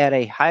have it at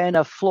a high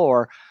enough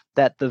floor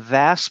that the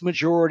vast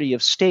majority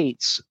of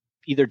states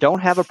either don't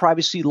have a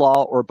privacy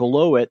law or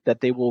below it,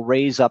 that they will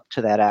raise up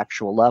to that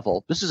actual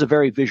level. This is a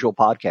very visual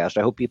podcast.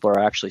 I hope people are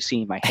actually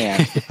seeing my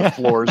hands with the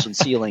floors and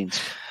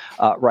ceilings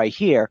right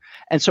here.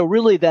 And so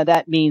really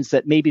that means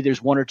that maybe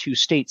there's one or two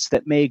states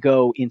that may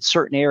go in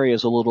certain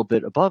areas a little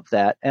bit above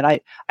that. And I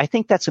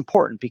think that's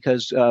important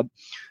because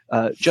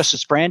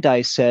Justice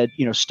Brandeis said,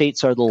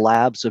 states are the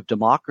labs of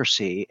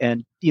democracy,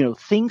 and,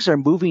 things are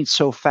moving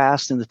so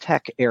fast in the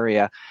tech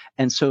area.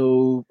 And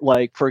so,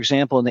 like, for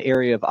example, in the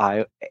area of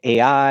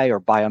AI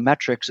or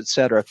biometrics, et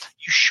cetera,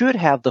 you should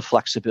have the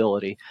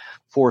flexibility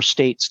for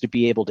states to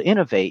be able to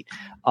innovate.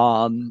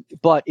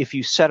 But if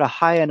you set a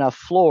high enough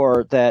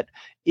floor, that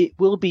it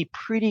will be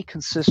pretty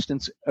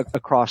consistent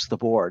across the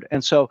board.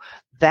 And so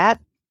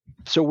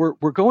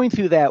we're going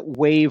through that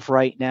wave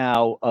right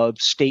now of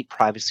state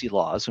privacy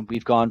laws, and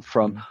we've gone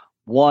from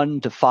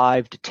 1 to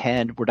 5 to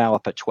 10. We're now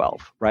up at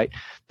 12, right?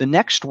 The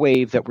next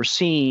wave that we're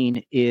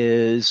seeing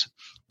is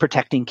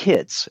protecting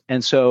kids.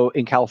 And so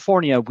in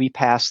California, we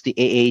passed the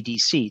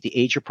AADC, the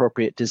Age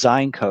Appropriate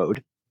Design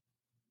Code.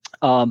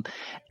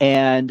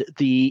 And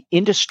the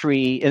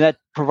industry, and that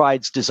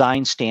provides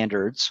design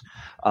standards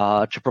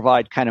to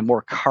provide kind of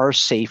more car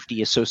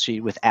safety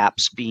associated with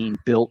apps being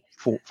built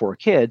for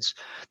kids.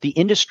 The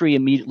industry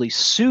immediately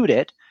sued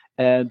it,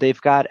 and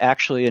they've got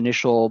actually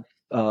initial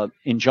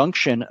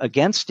injunction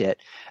against it.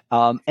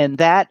 And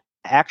that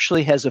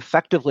actually has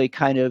effectively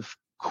kind of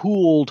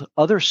cooled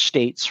other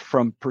states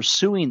from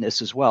pursuing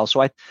this as well.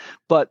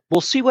 But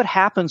we'll see what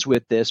happens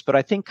with this. But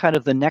I think kind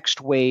of the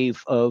next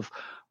wave of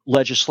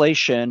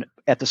legislation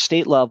at the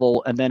state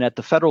level, and then at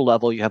the federal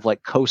level, you have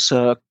like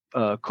COSA,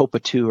 COPA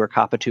 2 or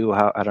COPA 2,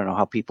 I don't know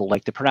how people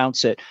like to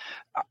pronounce it,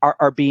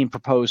 are being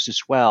proposed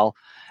as well.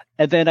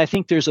 And then I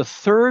think there's a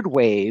third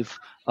wave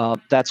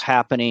that's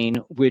happening,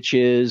 which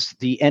is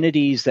the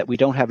entities that we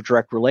don't have a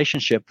direct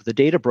relationship with, the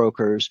data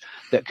brokers,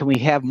 that can we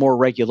have more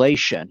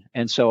regulation?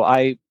 And so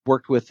I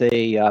worked with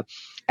a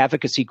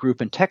advocacy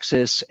group in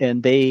Texas,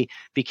 and they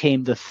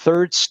became the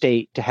third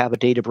state to have a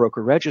data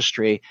broker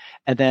registry.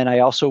 And then I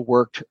also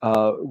worked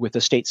with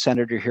a state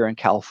senator here in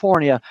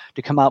California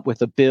to come out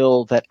with a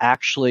bill that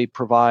actually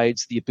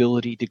provides the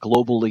ability to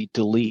globally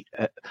delete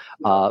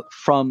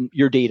from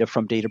your data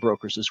from data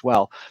brokers as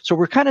well. So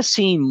we're kind of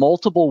seeing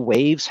multiple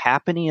waves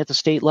happening at the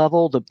state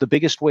level. The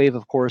biggest wave,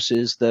 of course,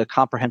 is the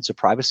comprehensive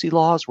privacy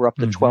laws. We're up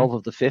to 12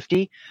 of the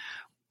 50.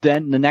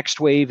 Then the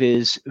next wave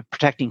is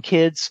protecting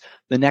kids.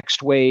 The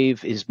next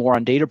wave is more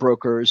on data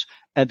brokers.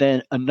 And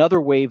then another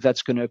wave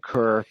that's going to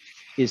occur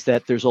is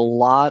that there's a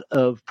lot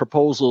of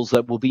proposals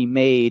that will be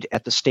made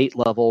at the state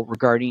level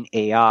regarding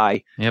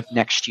AI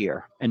next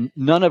year. And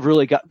none have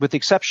really got, with the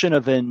exception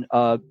of in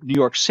New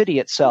York City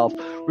itself,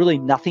 really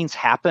nothing's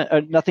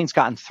happened, nothing's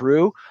gotten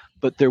through,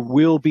 but there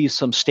will be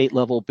some state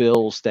level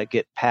bills that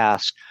get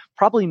passed.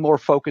 Probably more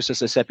focused,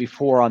 as I said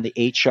before, on the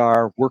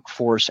HR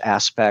workforce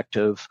aspect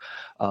of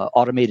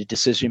automated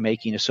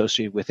decision-making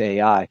associated with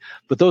AI.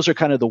 But those are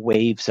kind of the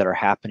waves that are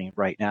happening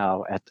right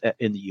now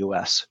in the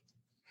U.S.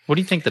 What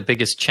do you think the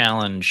biggest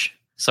challenge,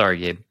 sorry,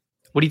 Gabe,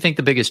 what do you think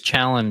the biggest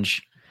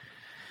challenge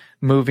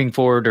moving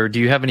forward, or do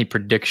you have any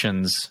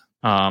predictions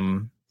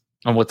on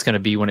what's going to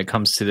be when it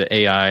comes to the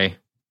AI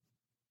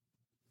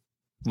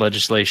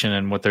legislation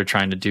and what they're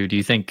trying to do? Do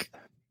you think,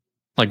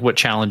 like, what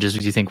challenges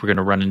do you think we're going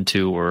to run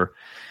into, or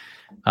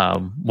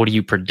what do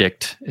you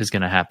predict is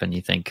going to happen,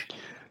 you think?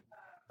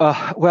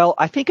 Well,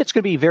 I think it's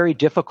going to be very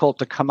difficult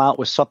to come out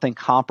with something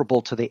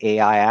comparable to the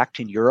AI Act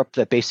in Europe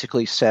that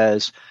basically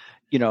says,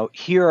 you know,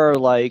 here are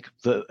like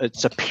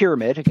it's a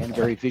pyramid, again,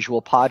 very visual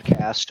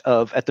podcast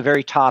of at the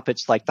very top,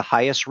 it's like the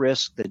highest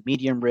risk, the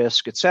medium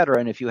risk, et cetera.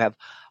 And if you have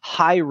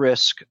high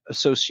risk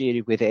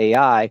associated with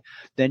AI,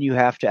 then you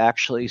have to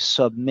actually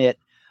submit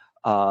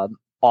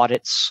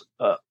audits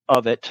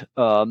of it,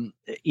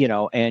 you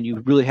know, and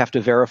you really have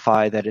to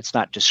verify that it's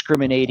not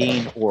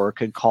discriminating or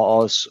can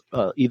cause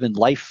even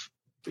life,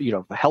 you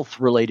know, health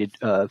related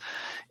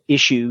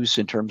issues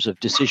in terms of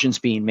decisions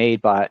being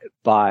made by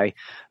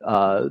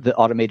the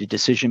automated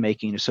decision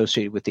making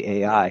associated with the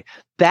AI.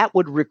 That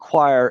would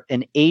require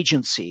an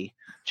agency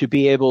to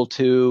be able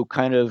to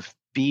kind of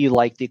be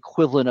like the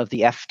equivalent of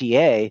the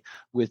FDA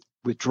with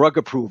drug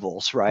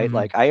approvals, right? Mm-hmm.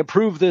 Like, I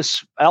approve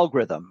this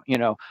algorithm, you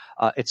know,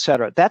 et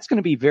cetera. That's going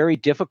to be very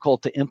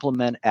difficult to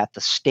implement at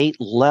the state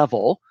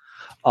level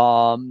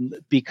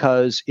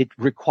because it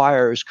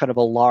requires kind of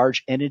a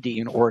large entity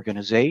and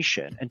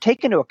organization. And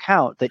take into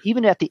account that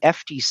even at the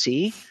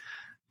FTC,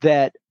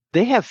 that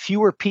they have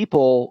fewer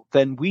people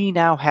than we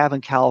now have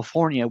in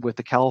California with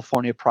the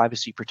California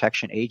Privacy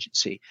Protection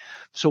Agency.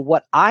 So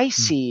what I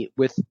see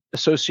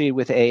associated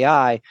with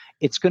AI,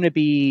 it's going to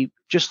be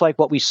just like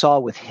what we saw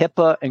with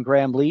HIPAA and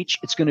Graham Leach.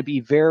 It's going to be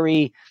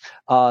very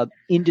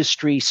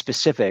industry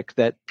specific,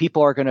 that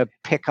people are going to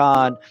pick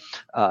on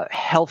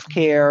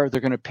healthcare, they're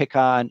going to pick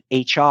on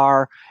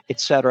HR, et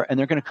cetera, and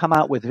they're going to come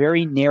out with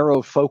very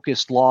narrow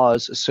focused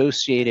laws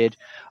associated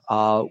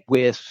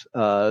with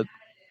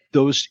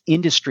those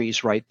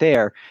industries right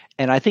there.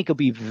 And I think it'll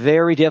be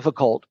very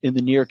difficult in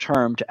the near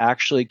term to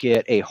actually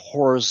get a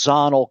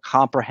horizontal,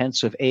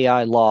 comprehensive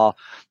AI law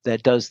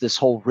that does this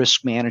whole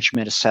risk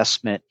management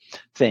assessment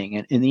thing.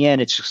 And in the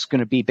end, it's just going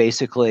to be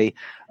basically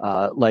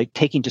like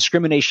taking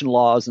discrimination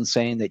laws and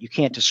saying that you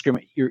can't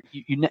discriminate.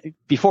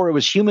 Before it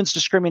was humans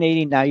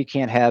discriminating, now you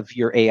can't have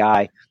your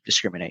AI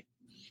discriminate.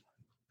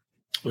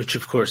 Which,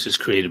 of course, is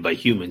created by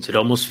humans. It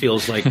almost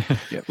feels like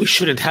we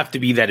shouldn't have to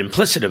be that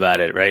implicit about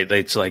it, right?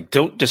 It's like,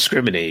 don't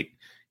discriminate,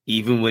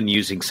 even when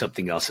using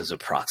something else as a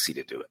proxy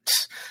to do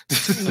it.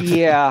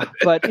 Yeah,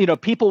 but, you know,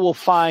 people will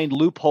find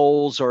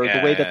loopholes, or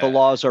the way that the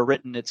laws are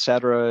written, et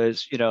cetera,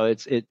 is, you know,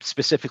 it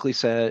specifically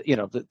says, you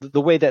know,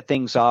 the way that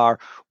things are,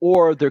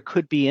 or there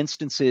could be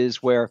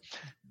instances where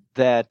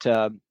that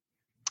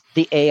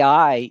the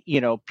AI,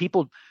 you know,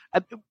 people.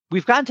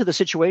 We've gotten to the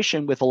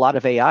situation with a lot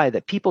of AI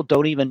that people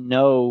don't even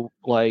know,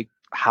 like,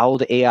 how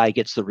the AI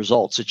gets the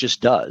results. It just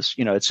does.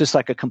 You know, it's just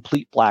like a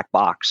complete black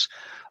box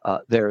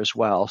there as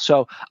well.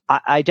 So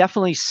I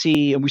definitely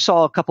see, and we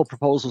saw a couple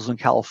proposals in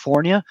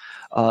California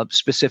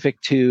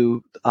specific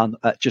to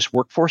just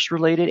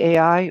workforce-related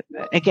AI.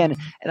 Again,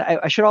 and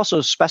I should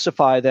also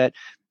specify that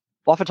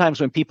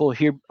oftentimes when people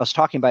hear us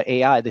talking about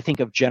AI, they think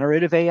of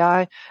generative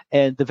AI,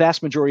 and the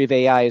vast majority of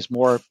AI is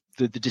more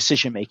the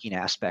decision-making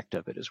aspect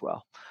of it as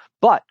well.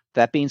 But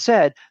that being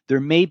said,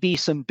 there may be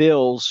some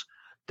bills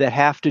that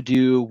have to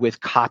do with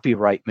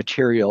copyright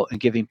material and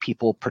giving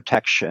people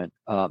protection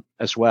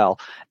as well.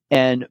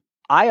 And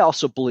I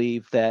also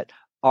believe that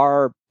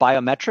our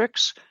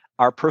biometrics,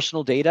 our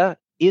personal data,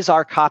 is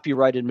our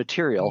copyrighted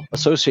material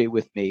associated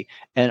with me.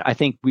 And I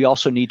think we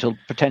also need to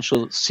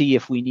potentially see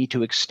if we need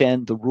to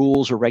extend the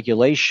rules or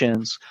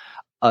regulations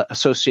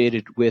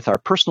associated with our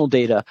personal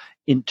data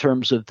in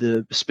terms of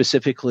the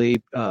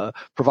specifically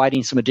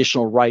providing some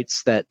additional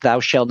rights that thou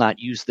shalt not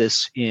use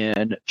this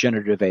in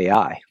generative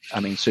AI. I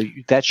mean, so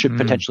that should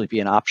potentially be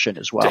an option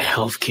as well. The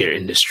healthcare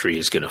industry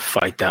is going to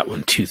fight that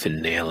one tooth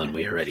and nail, and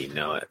we already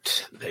know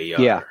it. They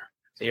are. Yeah.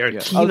 They are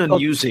keen on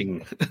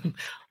using.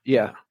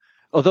 Yeah.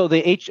 Although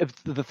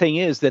the thing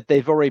is that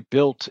they've already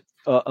built.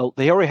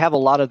 They already have a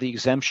lot of the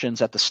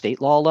exemptions at the state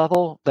law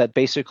level that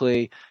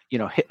basically,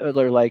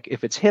 they're like,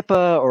 if it's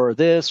HIPAA or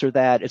this or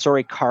that, it's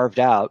already carved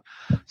out.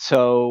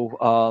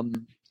 So,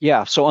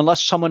 so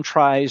unless someone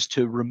tries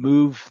to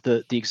remove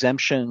the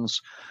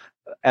exemptions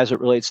as it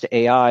relates to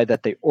AI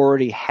that they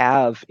already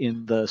have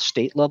in the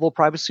state level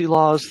privacy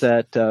laws,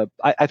 that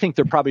I think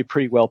they're probably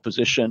pretty well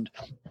positioned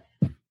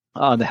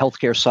on the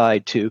healthcare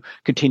side to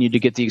continue to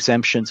get the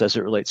exemptions as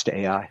it relates to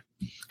AI.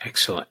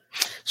 Excellent.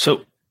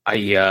 So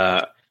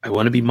I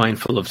want to be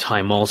mindful of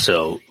time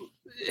also.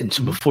 And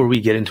so before we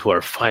get into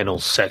our final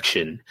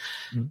section,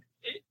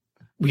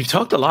 we've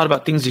talked a lot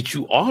about things that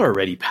you are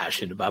already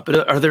passionate about,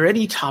 but are there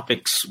any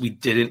topics we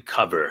didn't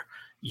cover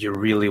you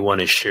really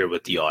want to share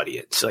with the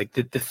audience? Like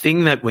the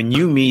thing that when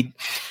you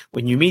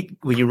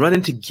run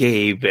into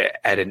Gabe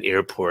at an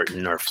airport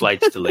and our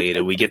flight's delayed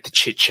and we get to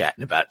chit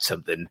chatting about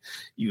something,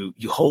 you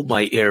hold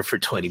my ear for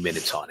 20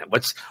 minutes on it.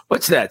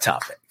 What's that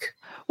topic?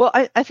 Well,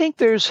 I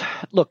think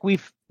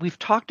we've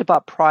talked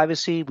about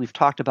privacy, we've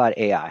talked about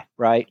AI,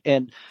 right?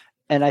 And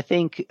I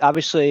think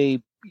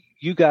obviously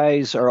you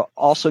guys are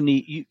also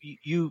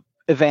you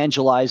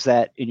evangelize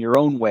that in your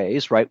own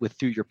ways, right?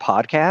 Through your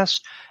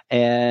podcast,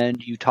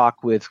 and you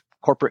talk with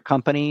corporate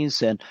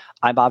companies, and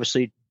I'm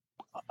obviously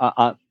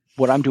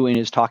what I'm doing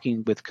is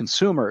talking with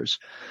consumers.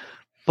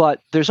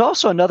 But there's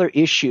also another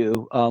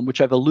issue which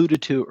I've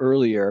alluded to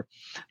earlier,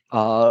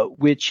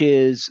 which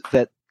is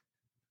that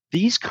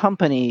these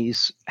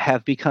companies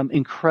have become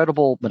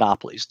incredible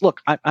monopolies.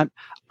 Look,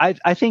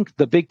 I think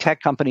the big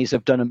tech companies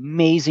have done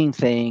amazing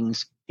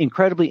things,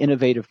 incredibly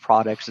innovative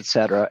products, et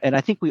cetera. And I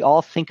think we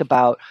all think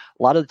about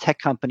a lot of the tech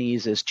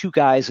companies as two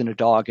guys and a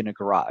dog in a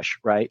garage,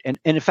 right? And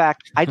in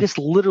fact, I'm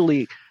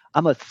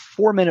a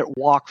 4-minute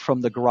walk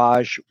from the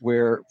garage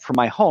from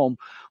my home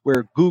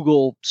where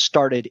Google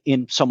started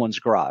in someone's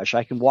garage.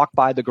 I can walk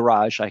by the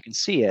garage, I can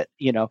see it,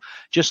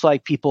 just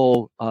like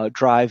people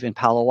drive in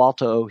Palo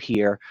Alto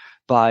here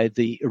by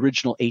the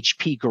original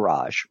HP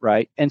garage,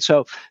 right? And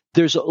so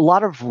there's a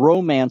lot of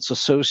romance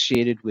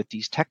associated with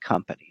these tech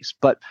companies,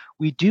 but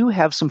we do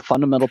have some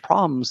fundamental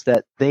problems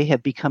that they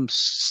have become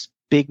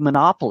big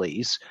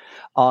monopolies,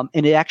 and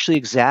it actually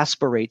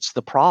exacerbates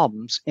the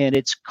problems, and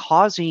it's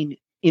causing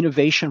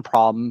innovation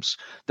problems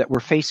that we're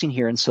facing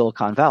here in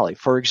Silicon Valley.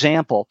 For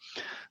example,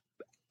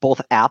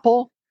 both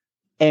Apple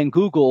and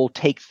Google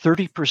take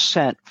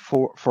 30%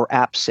 for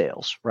app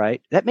sales,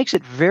 right? That makes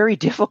it very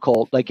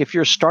difficult. Like if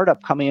you're a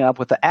startup coming up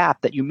with an app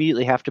that you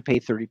immediately have to pay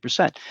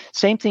 30%.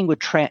 Same thing with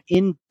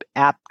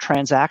in-app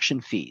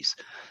transaction fees.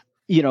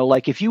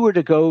 Like if you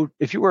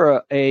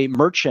were a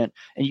merchant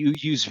and you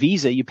use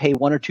Visa, you pay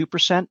 1 or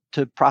 2%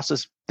 to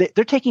process.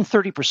 They're taking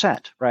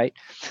 30%, right?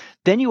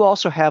 Then you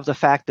also have the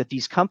fact that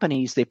these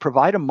companies, they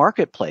provide a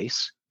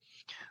marketplace,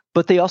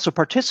 but they also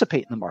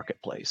participate in the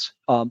marketplace.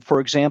 For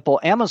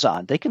example,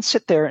 Amazon, they can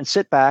sit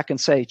back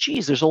and say,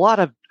 geez, there's a lot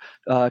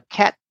of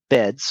cat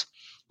beds,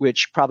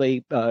 which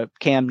probably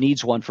Cam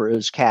needs one for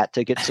his cat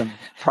to get some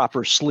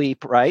proper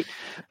sleep, right?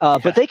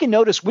 But they can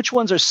notice which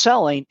ones are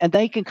selling, and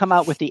they can come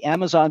out with the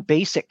Amazon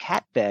basic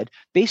cat bed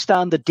based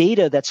on the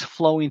data that's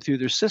flowing through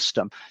their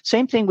system.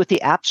 Same thing with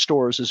the app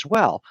stores as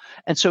well.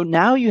 And so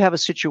now you have a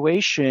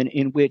situation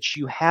in which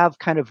you have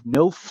kind of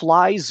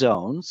no-fly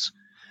zones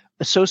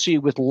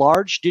associated with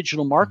large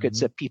digital markets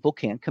that people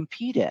can't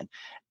compete in.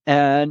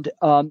 And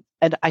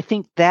I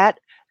think that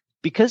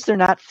because they're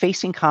not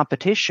facing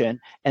competition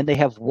and they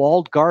have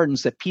walled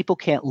gardens that people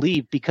can't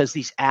leave because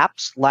these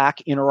apps lack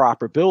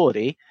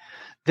interoperability,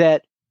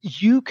 that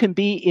you can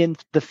be in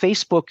the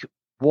Facebook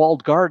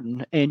walled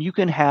garden and you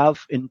can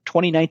have, in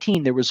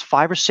 2019, there was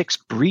 5 or 6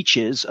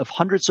 breaches of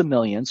hundreds of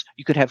millions.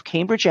 You could have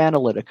Cambridge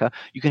Analytica.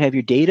 You can have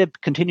your data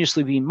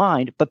continuously being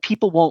mined, but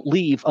people won't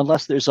leave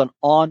unless there's an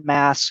en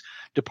masse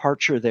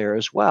departure there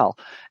as well.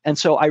 And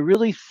so I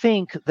really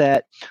think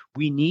that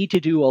we need to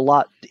do a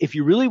lot. If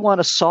you really want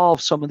to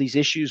solve some of these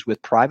issues with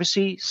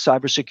privacy,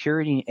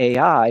 cybersecurity, and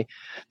AI,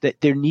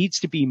 that there needs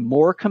to be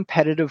more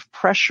competitive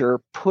pressure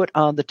put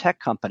on the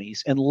tech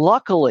companies. And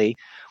luckily,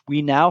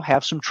 we now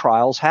have some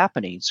trials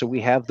happening. So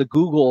we have the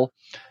Google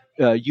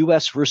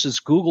US versus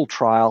Google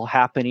trial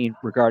happening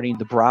regarding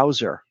the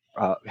browser.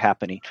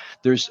 Happening.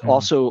 There's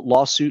also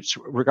lawsuits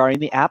regarding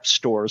the app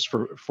stores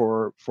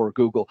for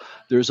Google.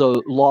 There's a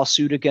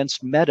lawsuit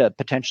against Meta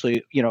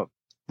potentially,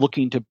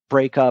 looking to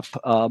break up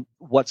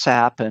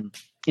WhatsApp and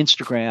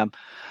Instagram.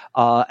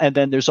 And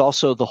then there's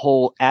also the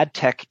whole ad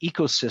tech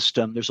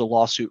ecosystem. There's a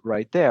lawsuit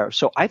right there.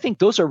 So I think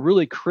those are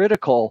really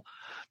critical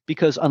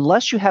because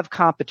unless you have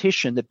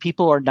competition, that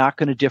people are not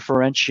going to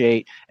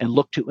differentiate and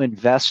look to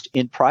invest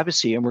in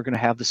privacy, and we're going to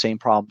have the same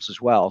problems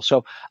as well.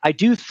 So I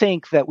do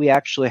think that we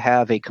actually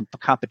have a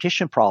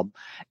competition problem,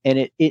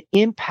 and it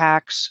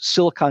impacts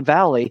Silicon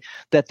Valley,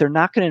 that they're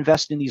not going to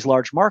invest in these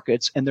large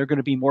markets, and they're going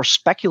to be more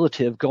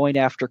speculative, going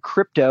after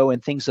crypto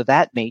and things of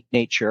that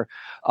nature,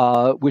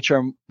 which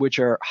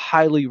are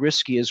highly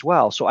risky as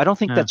well. So I don't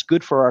think that's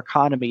good for our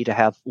economy to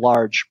have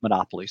large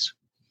monopolies.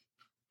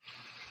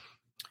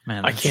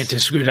 Man, I can't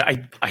disagree.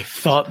 I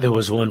thought there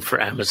was one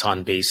for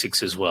Amazon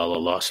Basics as well, a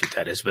lawsuit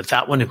that is, but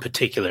that one in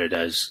particular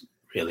does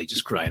really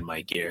just grind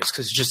my gears,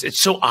 because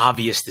it's so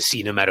obvious to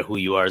see no matter who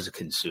you are as a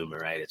consumer,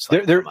 right? It's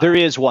like, there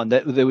is one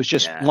that there was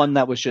just one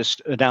that was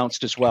just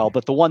announced as well,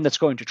 but the one that's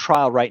going to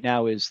trial right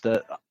now is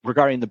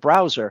regarding the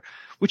browser,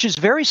 which is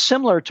very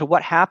similar to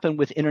what happened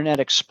with Internet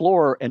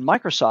Explorer and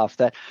Microsoft.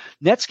 That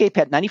Netscape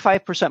had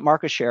 95%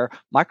 market share.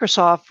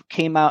 Microsoft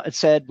came out and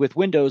said with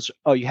Windows,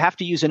 oh, you have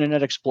to use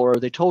Internet Explorer.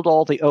 They told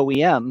all the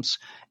OEMs,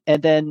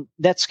 and then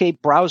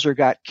Netscape browser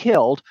got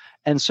killed.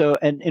 And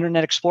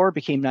Internet Explorer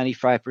became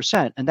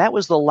 95%. And that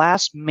was the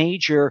last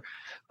major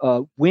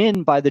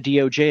win by the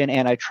DOJ and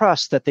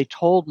antitrust, that they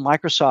told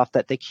Microsoft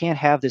that they can't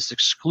have this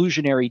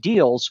exclusionary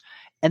deals.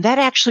 And that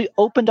actually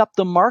opened up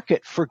the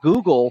market for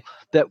Google,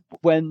 that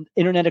when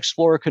Internet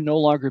Explorer could no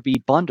longer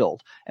be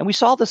bundled. And we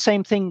saw the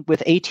same thing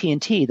with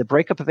AT&T. The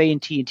breakup of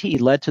AT&T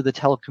led to the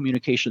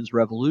telecommunications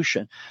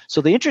revolution.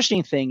 So the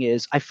interesting thing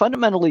is, I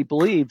fundamentally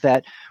believe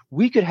that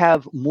we could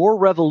have more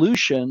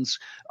revolutions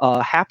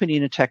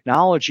happening in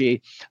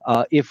technology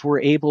if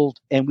we're able,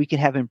 and we can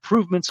have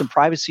improvements in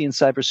privacy and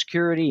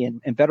cybersecurity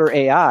and better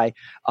AI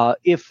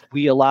if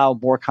we allow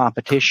more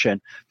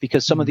competition,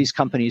 because some of these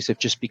companies have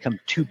just become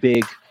too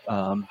big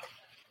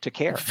to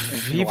care.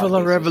 Viva la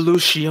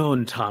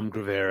revolution, Tom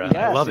Gravera.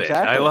 Yes, I love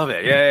exactly. it. I love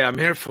it. Yeah, I'm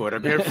here for it.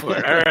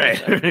 All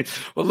right.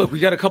 Well, look, we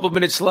got a couple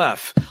minutes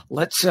left.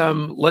 Let's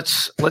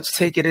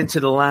take it into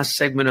the last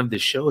segment of the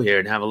show here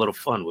and have a little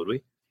fun, would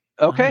we?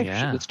 Okay,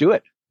 let's do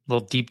it.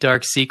 Little deep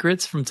dark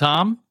secrets from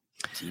Tom.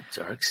 Deep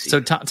dark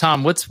secrets. So,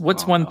 Tom, what's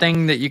one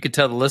thing that you could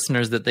tell the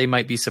listeners that they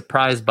might be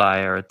surprised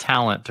by, or a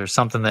talent, or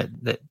something that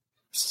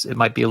it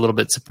might be a little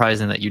bit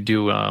surprising that you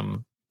do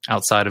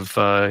outside of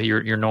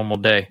your normal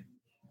day?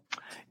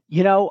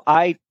 You know,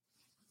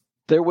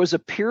 there was a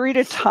period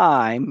of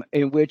time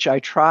in which I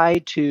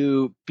tried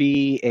to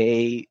be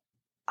a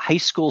high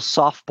school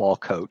softball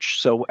coach.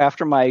 So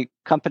after my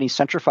company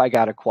Centrify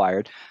got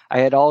acquired, I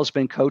had always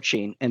been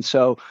coaching. And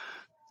so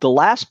the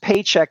last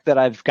paycheck that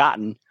I've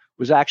gotten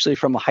was actually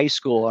from a high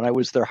school, and I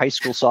was their high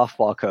school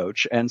softball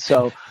coach. And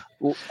so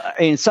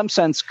in some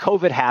sense,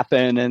 COVID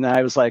happened, and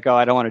I was like, oh,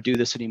 I don't want to do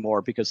this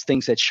anymore because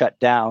things had shut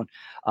down,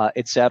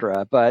 et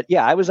cetera. But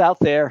yeah, I was out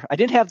there. I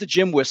didn't have the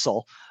gym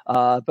whistle,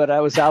 but I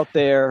was out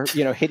there,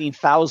 hitting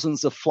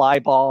thousands of fly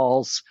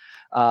balls,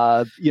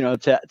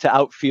 to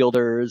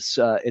outfielders,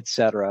 et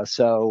cetera.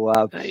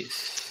 So,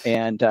 nice.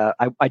 And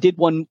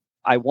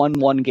I won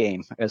one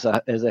game as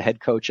a head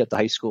coach at the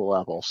high school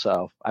level.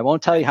 So I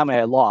won't tell you how many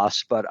I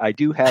lost, but I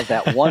do have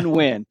that one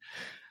win,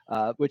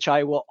 which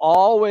I will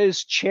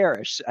always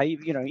cherish. I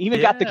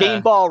even got the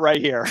game ball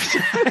right here.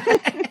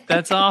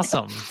 That's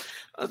awesome.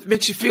 It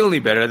makes you feel any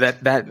better.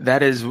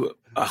 That is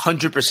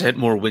 100%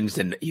 more wins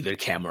than either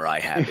Cam or I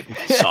have in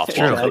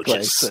softball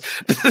coaches.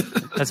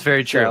 That's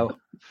very true.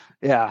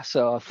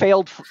 So a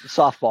failed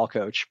softball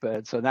coach,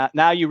 but so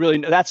now you really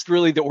know, that's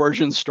really the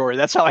origin story.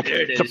 That's how I got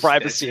to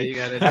privacy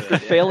after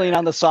failing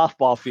on the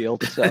softball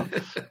field. So,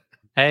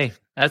 hey,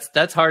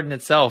 that's hard in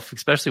itself,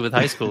 especially with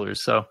high schoolers.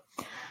 So,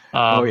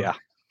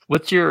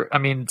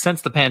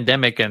 since the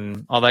pandemic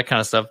and all that kind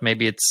of stuff,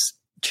 maybe it's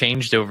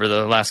changed over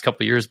the last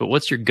couple of years. But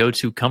what's your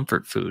go-to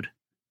comfort food?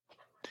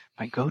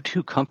 My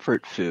go-to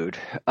comfort food.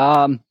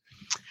 Oh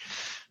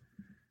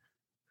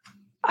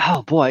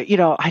boy,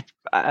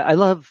 I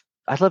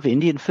love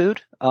Indian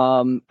food,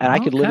 and I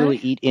could literally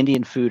eat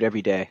Indian food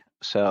every day.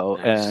 So,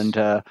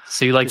 nice.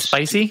 So you like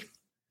spicy?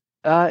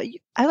 I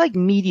like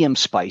medium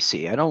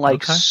spicy. I don't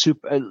like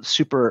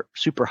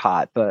super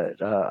hot,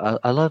 but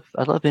I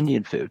love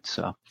Indian food.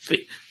 So,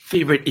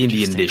 favorite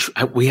Indian dish?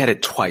 We had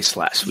it twice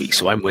last week,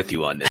 so I'm with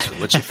you on this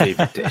one. What's your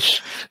favorite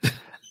dish?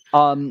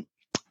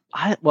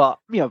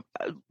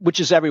 Which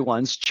is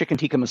everyone's, chicken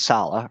tikka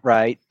masala,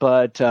 right?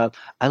 But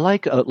I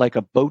like a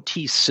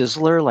boti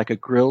sizzler, like a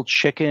grilled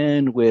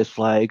chicken with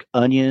like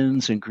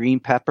onions and green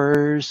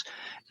peppers,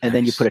 and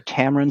then you put a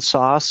tamarind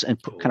sauce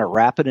and kind of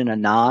wrap it in a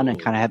naan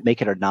and kind of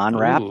make it a naan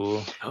wrap,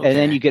 and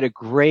then you get a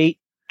great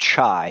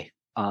chai.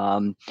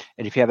 And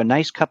if you have a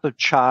nice cup of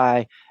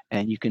chai,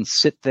 and you can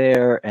sit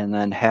there and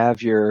then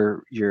have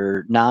your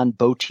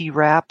non-boti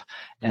wrap,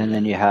 and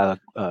then you have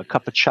a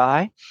cup of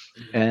chai,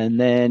 and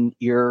then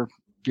you're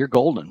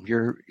golden.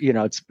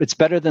 It's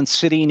better than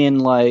sitting in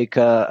like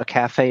a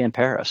cafe in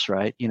Paris,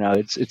 right?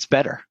 It's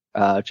better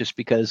just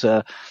because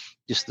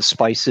just the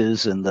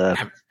spices and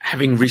the.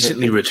 Having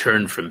recently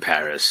returned from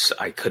Paris,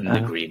 I couldn't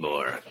agree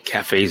more.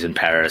 Cafes in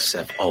Paris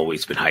have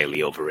always been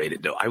highly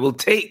overrated, though. I will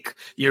take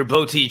your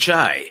Boti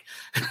chai.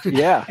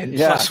 Yeah. And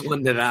plus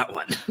one to that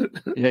one.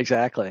 Yeah,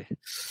 exactly.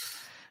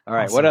 All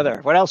right.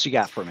 Awesome. What else you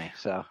got for me?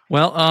 So,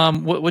 well,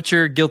 what's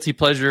your guilty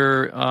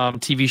pleasure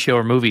TV show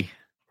or movie?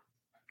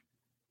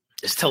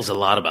 This tells a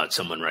lot about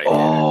someone right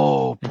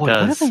Oh, here. Boy. What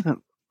are they?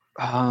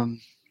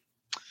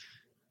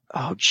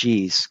 Oh,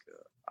 geez.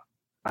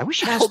 I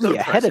wish you told me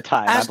ahead of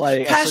time.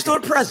 Past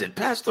or present.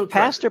 Past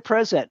or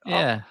present.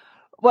 Yeah.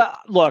 Well,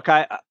 look,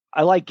 I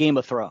like Game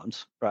of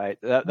Thrones, right?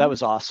 That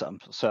was awesome.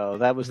 So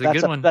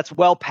that's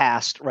well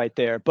past right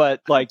there.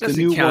 But like the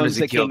new ones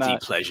that came out,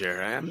 guilty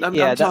pleasure.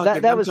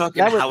 That was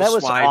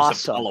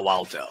awesome. Palo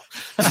Alto.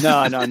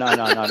 No,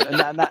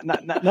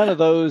 none of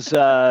those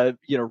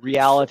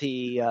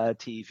reality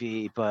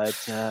TV.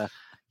 But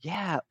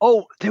yeah.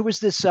 Oh, there was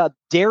this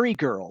Dairy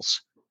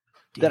Girls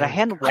that I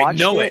hadn't watched.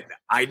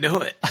 I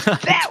know it.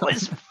 That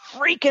was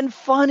freaking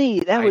funny.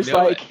 That was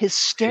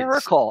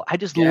hysterical. I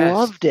just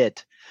loved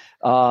it.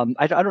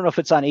 I don't know if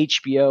it's on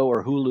HBO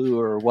or Hulu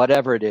or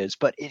whatever it is,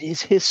 but it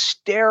is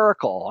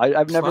hysterical.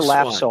 I've never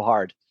laughed so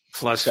hard.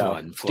 Plus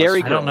one.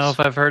 Dairy I don't know if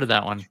I've heard of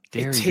that one.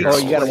 Dairy Girls. Oh,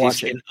 you got to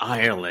watch it. In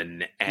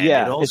Ireland. And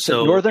it's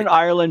in Northern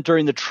Ireland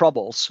during the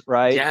Troubles,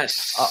 right?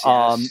 Yes.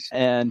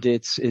 And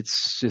it's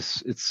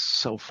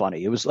so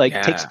funny. It was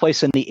like takes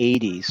place in the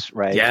 80s,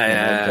 right?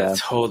 Yeah,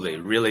 totally.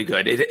 Really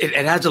good. It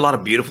adds a lot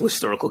of beautiful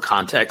historical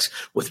context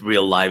with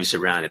real lives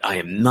around it. I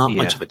am not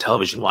much of a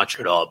television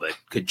watcher at all, but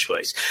good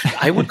choice.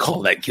 I would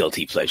call that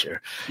guilty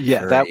pleasure.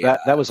 Yeah,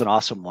 that was an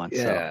awesome one.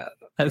 Yeah.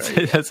 So.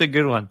 That's a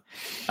good one.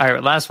 All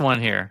right, last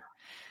one here.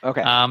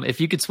 Okay.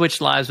 If you could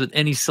switch lives with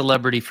any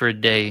celebrity for a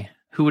day,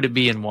 who would it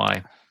be and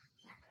why?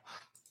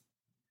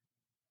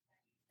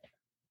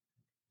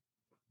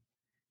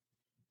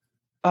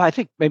 I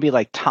think maybe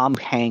like Tom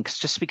Hanks,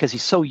 just because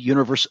he's so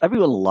universal.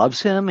 Everyone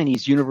loves him, and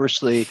he's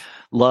universally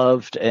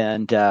loved,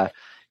 and and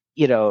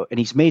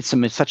he's made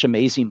such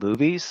amazing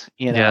movies,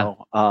 and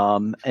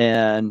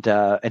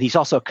he's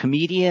also a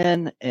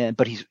comedian,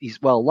 but he's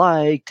well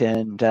liked,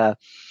 and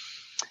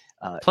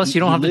plus you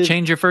don't have to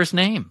change your first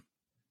name.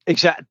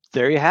 Exactly.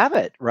 There you have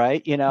it,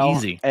 right?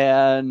 Easy.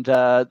 And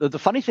the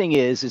funny thing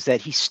is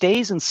that he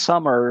stays in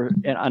summer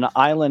on an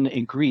island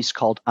in Greece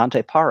called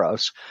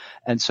Antiparos,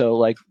 and so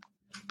like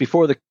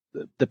before the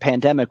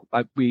pandemic,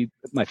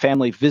 my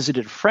family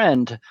visited a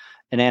friend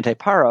in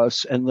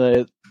Antiparos, and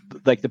the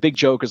big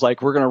joke is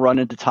like, we're going to run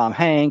into Tom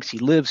Hanks. He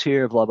lives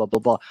here, blah blah blah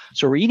blah.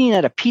 So we're eating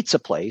at a pizza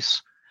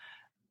place,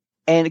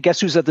 and guess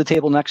who's at the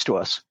table next to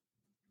us?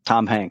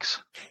 Tom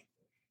Hanks.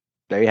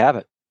 There you have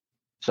it.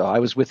 So I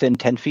was within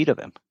 10 feet of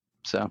him.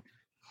 So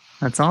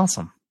that's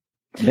awesome.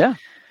 Yeah.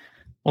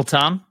 Well,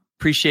 Tom,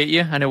 appreciate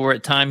you. I know we're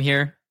at time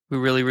here. We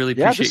really, really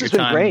appreciate your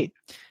time. Been great.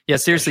 Yeah,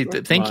 seriously.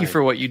 Thank you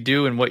for what you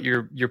do and what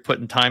you're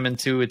putting time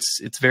into.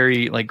 It's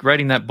very like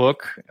writing that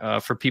book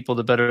for people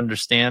to better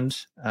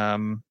understand.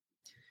 We're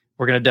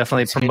going to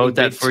definitely promote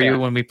that for you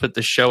when we put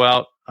the show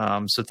out.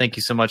 So thank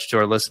you so much to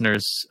our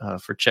listeners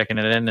for checking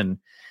it in, and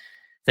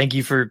thank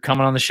you for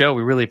coming on the show.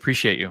 We really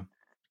appreciate you.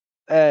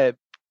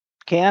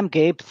 Cam,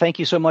 Gabe, thank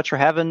you so much for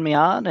having me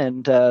on,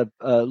 and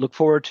look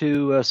forward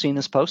to seeing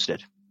this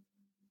posted.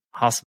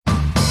 Awesome.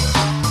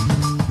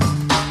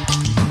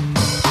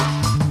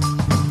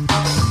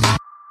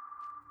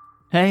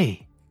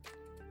 Hey,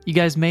 you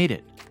guys made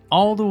it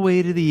all the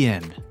way to the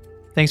end.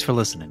 Thanks for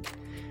listening.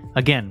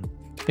 Again,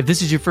 if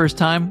this is your first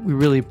time, we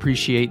really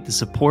appreciate the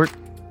support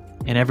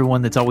and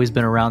everyone that's always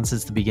been around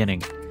since the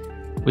beginning.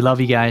 We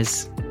love you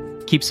guys.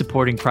 Keep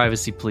supporting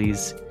Privacy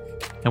Please,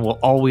 and we'll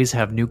always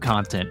have new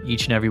content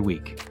each and every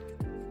week.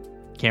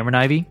 Cameron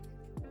Ivy,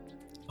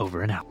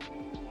 over and out.